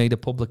 And he made a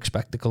public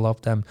spectacle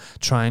of them,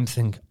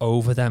 triumphing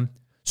over them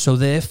So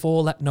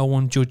therefore let no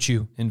one judge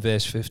you, in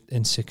verse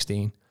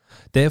 16.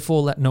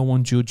 Therefore let no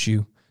one judge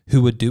you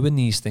who are doing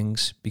these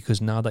things,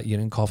 because now that you're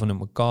in covenant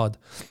with God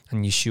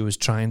and Yeshua's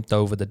triumphed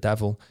over the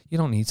devil, you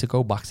don't need to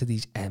go back to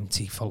these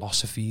empty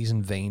philosophies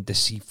and vain,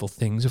 deceitful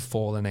things of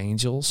fallen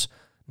angels.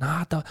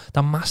 Nah,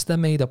 the master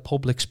made a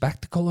public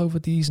spectacle over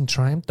these and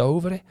triumphed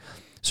over it.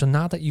 So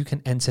now that you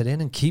can enter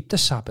in and keep the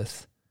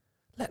Sabbath,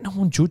 let no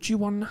one judge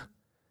you on that.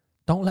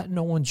 Don't let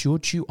no one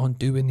judge you on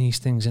doing these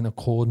things in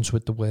accordance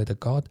with the word of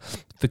God.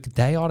 For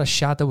they are a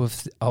shadow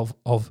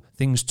of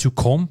things to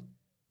come,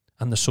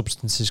 and the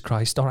substance is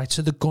Christ. All right,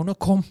 so they're going to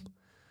come.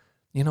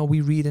 You know,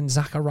 we read in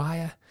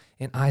Zechariah,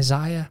 in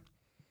Isaiah,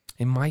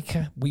 in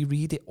Micah, we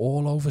read it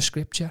all over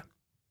Scripture.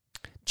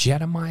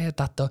 Jeremiah,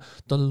 that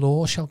the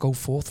law shall go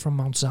forth from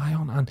Mount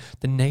Zion, and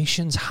the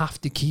nations have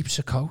to keep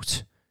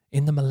Sukkot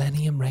in the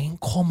millennium reign.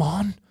 Come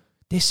on.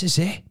 This is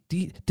it.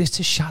 This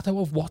is a shadow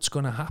of what's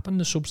going to happen.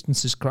 The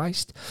substance is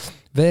Christ.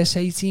 Verse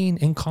 18,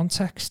 in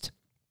context.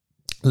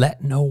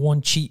 Let no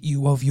one cheat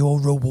you of your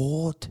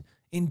reward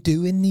in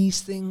doing these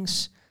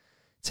things,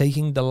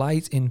 taking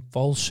delight in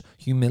false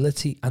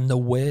humility and the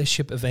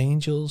worship of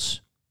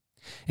angels,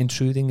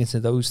 intruding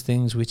into those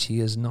things which he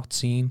has not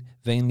seen,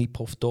 vainly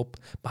puffed up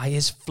by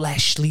his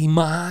fleshly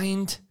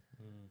mind.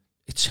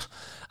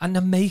 And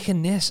they're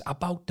making this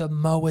about the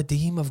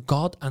Moedim of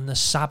God and the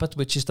Sabbath,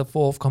 which is the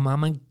fourth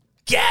commandment.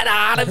 Get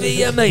out of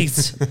here,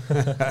 mate.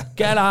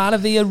 Get out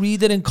of here.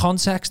 Read it in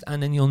context,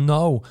 and then you'll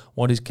know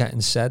what is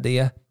getting said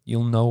here.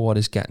 You'll know what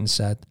is getting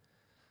said.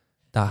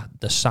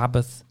 That the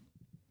Sabbath,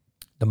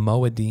 the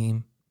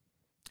Moedim,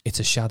 it's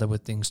a shadow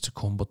of things to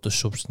come, but the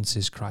substance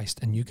is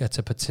Christ. And you get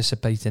to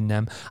participate in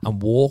them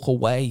and walk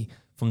away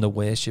from the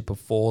worship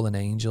of fallen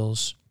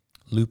angels.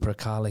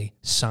 Lupercalia,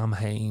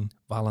 Samhain,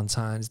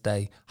 Valentine's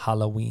Day,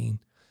 Halloween,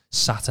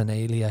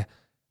 Saturnalia,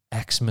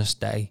 Xmas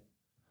Day,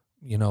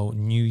 you know,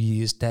 New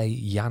Year's Day,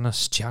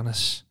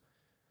 Janus.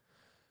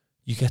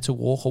 You get to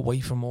walk away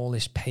from all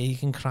this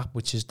pagan crap,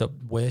 which is the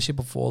worship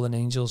of fallen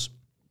angels,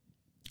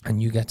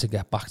 and you get to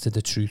get back to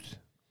the truth.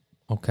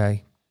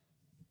 Okay?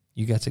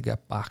 You get to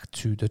get back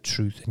to the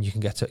truth, and you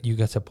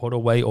get to put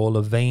away all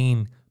the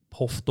vain,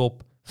 puffed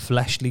up,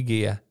 fleshly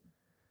gear,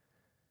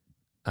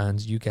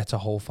 and you get to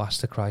hold fast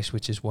to Christ,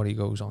 which is what he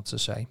goes on to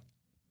say.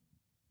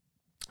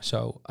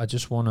 So I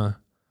just want to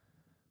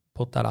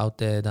put that out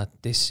there,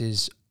 that this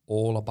is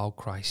all about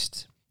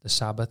Christ. The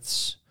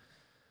Sabbaths,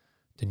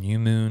 the new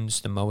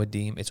moons, the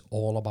Moedim, it's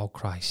all about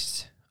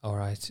Christ. All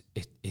right?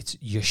 It's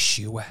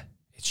Yeshua.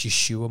 It's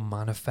Yeshua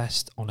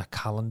manifest on a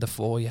calendar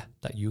for you,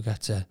 that you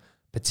get to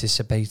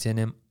participate in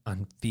him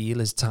and feel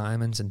his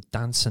timings and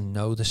dance and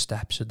know the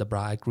steps of the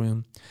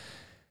bridegroom.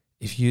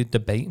 If you're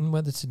debating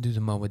whether to do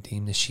the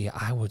Moedim this year,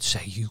 I would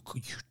say you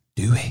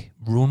do it.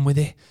 Run with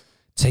it.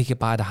 Take it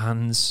by the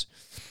hands.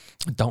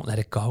 Don't let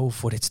it go,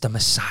 for it's the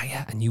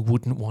Messiah, and you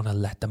wouldn't want to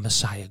let the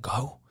Messiah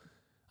go.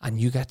 And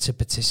you get to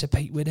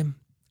participate with him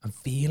and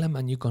feel him,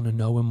 and you're going to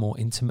know him more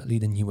intimately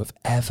than you have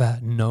ever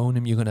known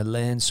him. You're going to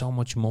learn so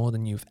much more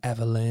than you've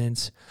ever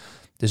learned.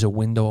 There's a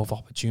window of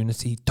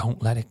opportunity.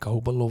 Don't let it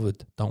go,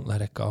 beloved. Don't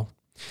let it go.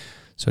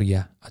 So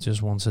yeah, I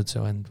just wanted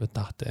to end with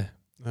that there.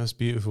 That's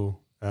beautiful.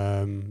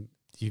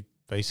 You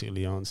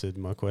basically answered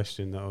my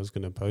question that I was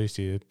going to pose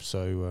to you.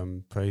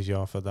 So praise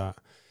Yah for that.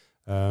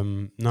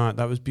 No,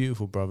 that was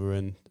beautiful, brother.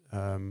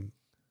 And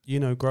you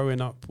know,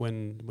 growing up,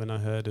 when I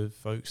heard of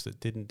folks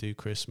that didn't do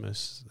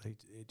Christmas,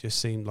 it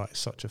just seemed like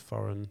such a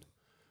foreign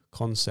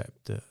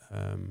concept that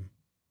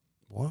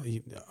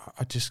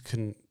I just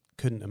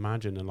couldn't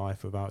imagine a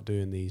life without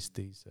doing these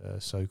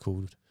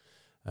so-called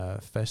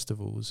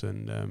festivals.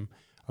 And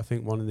I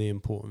think one of the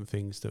important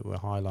things that we're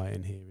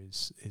highlighting here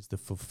is the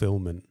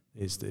fulfillment.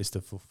 Is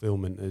the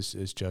fulfillment,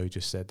 as Joe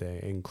just said there,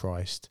 in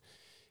Christ,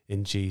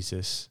 in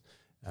Jesus.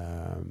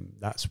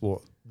 That's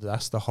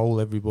the hole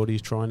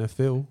everybody's trying to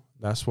fill.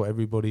 That's what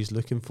everybody's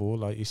looking for.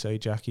 Like you say,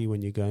 Jackie,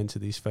 when you're going to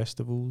these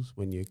festivals,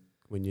 when you're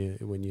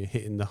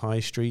hitting the high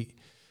street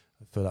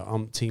for the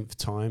umpteenth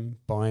time,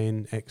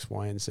 buying X,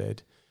 Y, and Z,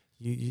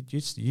 you're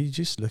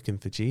just looking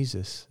for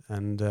Jesus.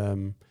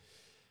 And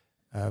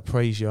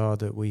praise Yah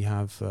that we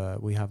have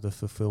the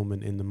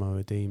fulfillment in the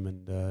Moedim.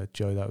 And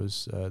Joe, that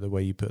was the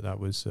way you put that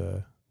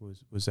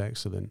was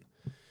excellent.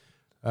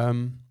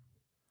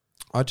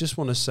 I just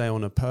want to say,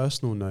 on a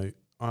personal note,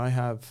 I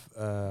have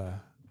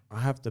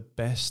the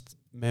best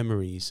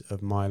memories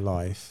of my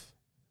life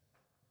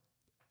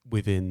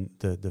within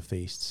the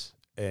feasts,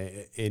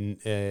 in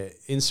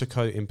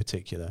Sukkot in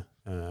particular.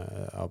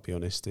 I'll be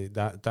honest,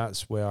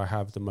 that's where I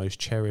have the most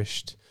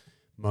cherished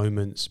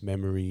moments,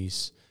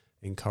 memories,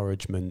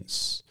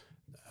 encouragements,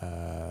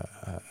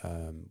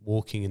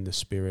 walking in the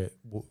Spirit,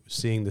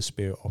 seeing the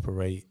Spirit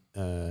operate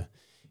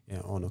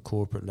on a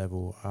corporate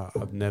level.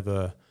 I've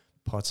never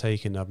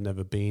partaken, I've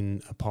never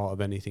been a part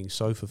of anything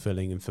so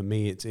fulfilling, and for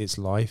me it's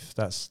life.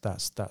 That's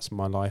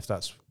my life.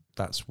 That's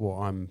that's what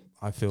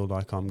I feel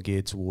like I'm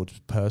geared towards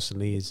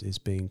personally, is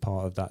being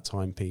part of that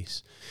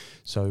timepiece.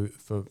 So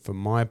from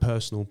my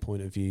personal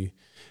point of view,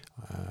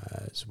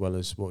 as well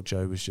as what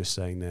Joe was just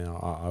saying there,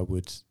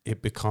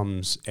 it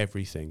becomes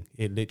everything.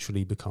 It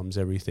literally becomes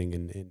everything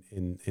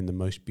in the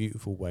most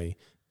beautiful way,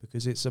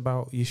 because it's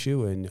about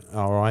Yeshua, and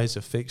our eyes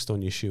are fixed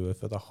on Yeshua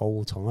for the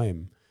whole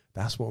time.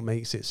 That's what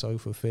makes it so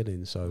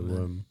fulfilling.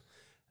 So,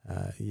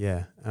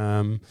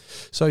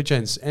 so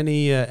gents,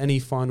 any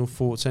final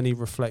thoughts, any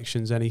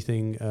reflections,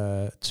 anything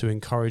to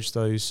encourage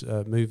those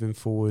moving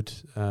forward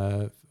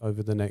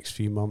over the next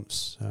few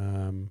months?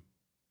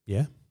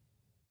 Yeah,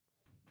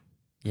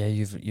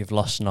 you've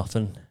lost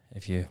nothing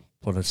if you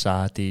put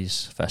aside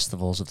these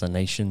festivals of the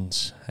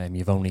nations.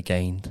 You've only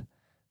gained.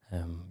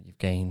 You've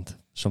gained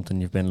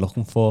something you've been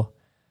looking for,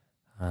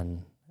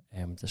 and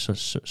there's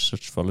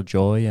such full of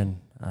joy and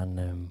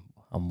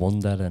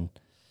wonder and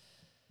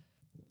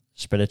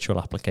spiritual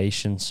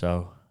application.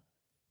 So,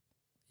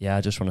 yeah,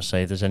 I just want to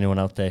say, if there's anyone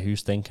out there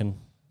who's thinking,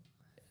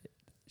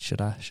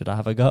 should I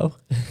have a go?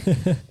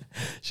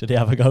 Should I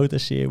have a go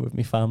this year with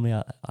my family?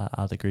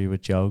 I'd agree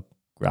with Joe.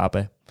 Grab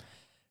it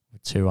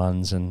with two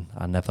hands and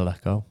never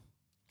let go.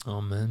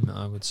 Amen.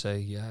 I would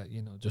say,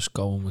 just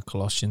going with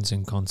Colossians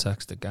in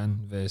context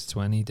again, verse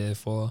 20,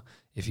 therefore,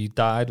 if you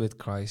died with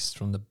Christ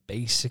from the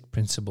basic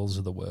principles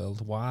of the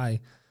world, why,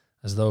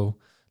 as though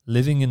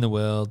living in the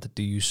world,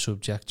 do you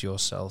subject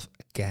yourself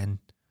again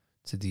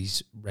to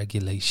these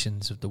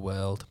regulations of the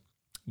world?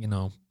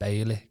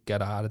 Bailey,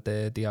 get out of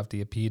there. They have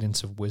the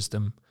appearance of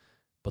wisdom,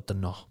 but they're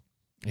not.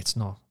 It's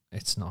not.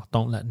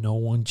 Don't let no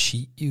one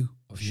cheat you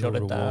of your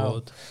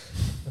reward.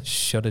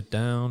 Shut it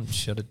down.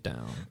 Shut it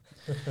down.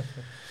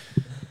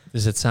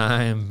 There's a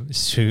time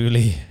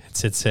truly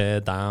to tear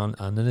down,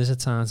 and there is a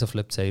time to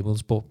flip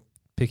tables, but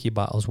pick your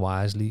battles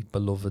wisely,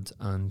 beloved,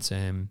 and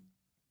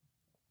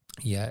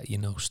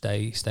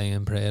stay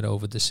in prayer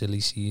over the silly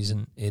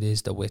season. It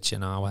is the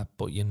witching hour,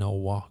 but you know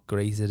what?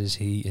 Greater is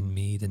he in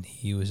me than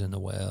he was in the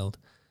world.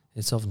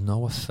 It's of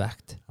no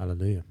effect.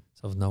 Hallelujah.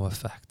 It's of no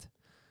effect.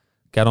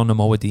 Get on the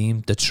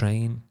Moedim, the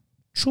train.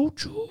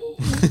 Choo-choo.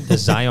 The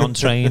Zion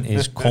train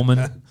is coming.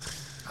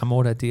 I'm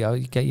already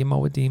out. You get your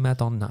Moedim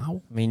head on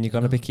now. I mean, you're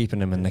going to be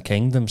keeping him in the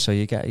kingdom, so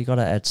you got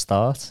a head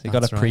start. You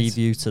got a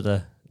preview to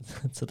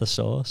the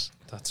source.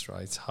 That's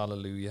right.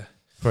 Hallelujah.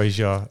 Praise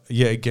Yah.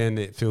 Yet again,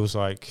 it feels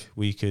like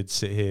we could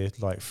sit here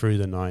like through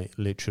the night,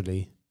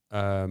 literally.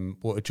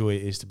 What a joy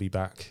it is to be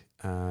back,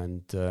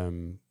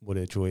 and what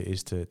a joy it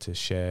is to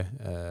share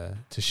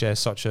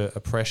such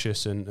a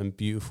precious and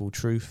beautiful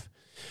truth.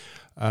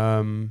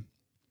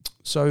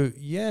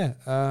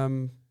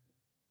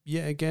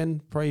 Yet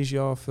again, praise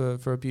Yah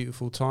for a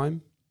beautiful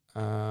time.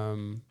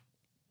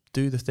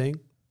 Do the thing.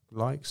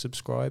 Like,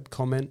 subscribe,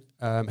 comment.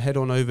 Head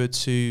on over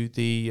to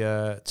the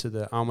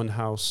Almond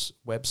House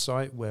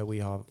website, where we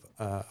have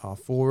our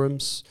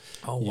forums.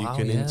 Oh wow! You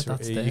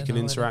can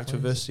interact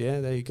with us. Yeah,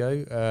 there you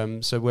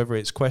go. So whether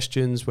it's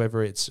questions,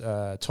 whether it's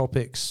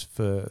topics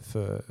for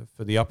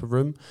the upper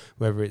room,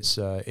 whether it's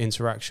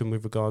interaction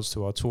with regards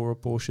to our Torah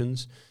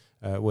portions,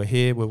 we're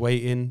here. We're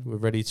waiting. We're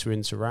ready to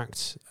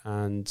interact.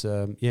 And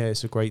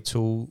it's a great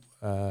tool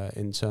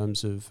in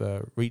terms of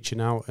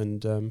reaching out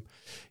and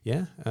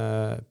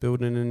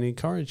building and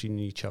encouraging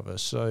each other.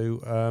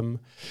 So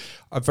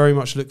I very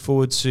much look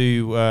forward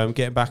to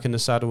getting back in the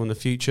saddle in the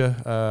future.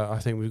 I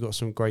think we've got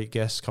some great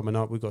guests coming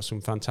up. We've got some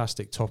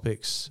fantastic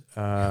topics,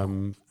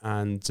 and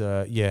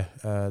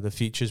the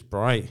future's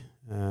bright.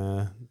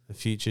 The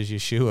future's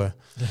Yeshua.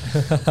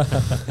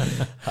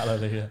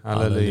 Hallelujah.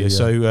 Hallelujah.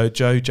 So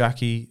Joe,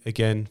 Jackie,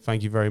 again,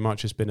 thank you very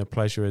much. It's been a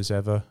pleasure as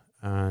ever,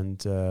 and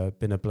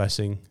been a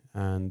blessing.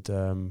 And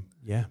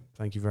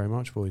thank you very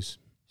much, boys.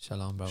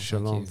 Shalom, bro.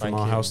 Shalom. Thank you. From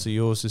our house to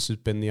yours, this has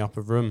been the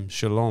Upper Room.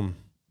 Shalom.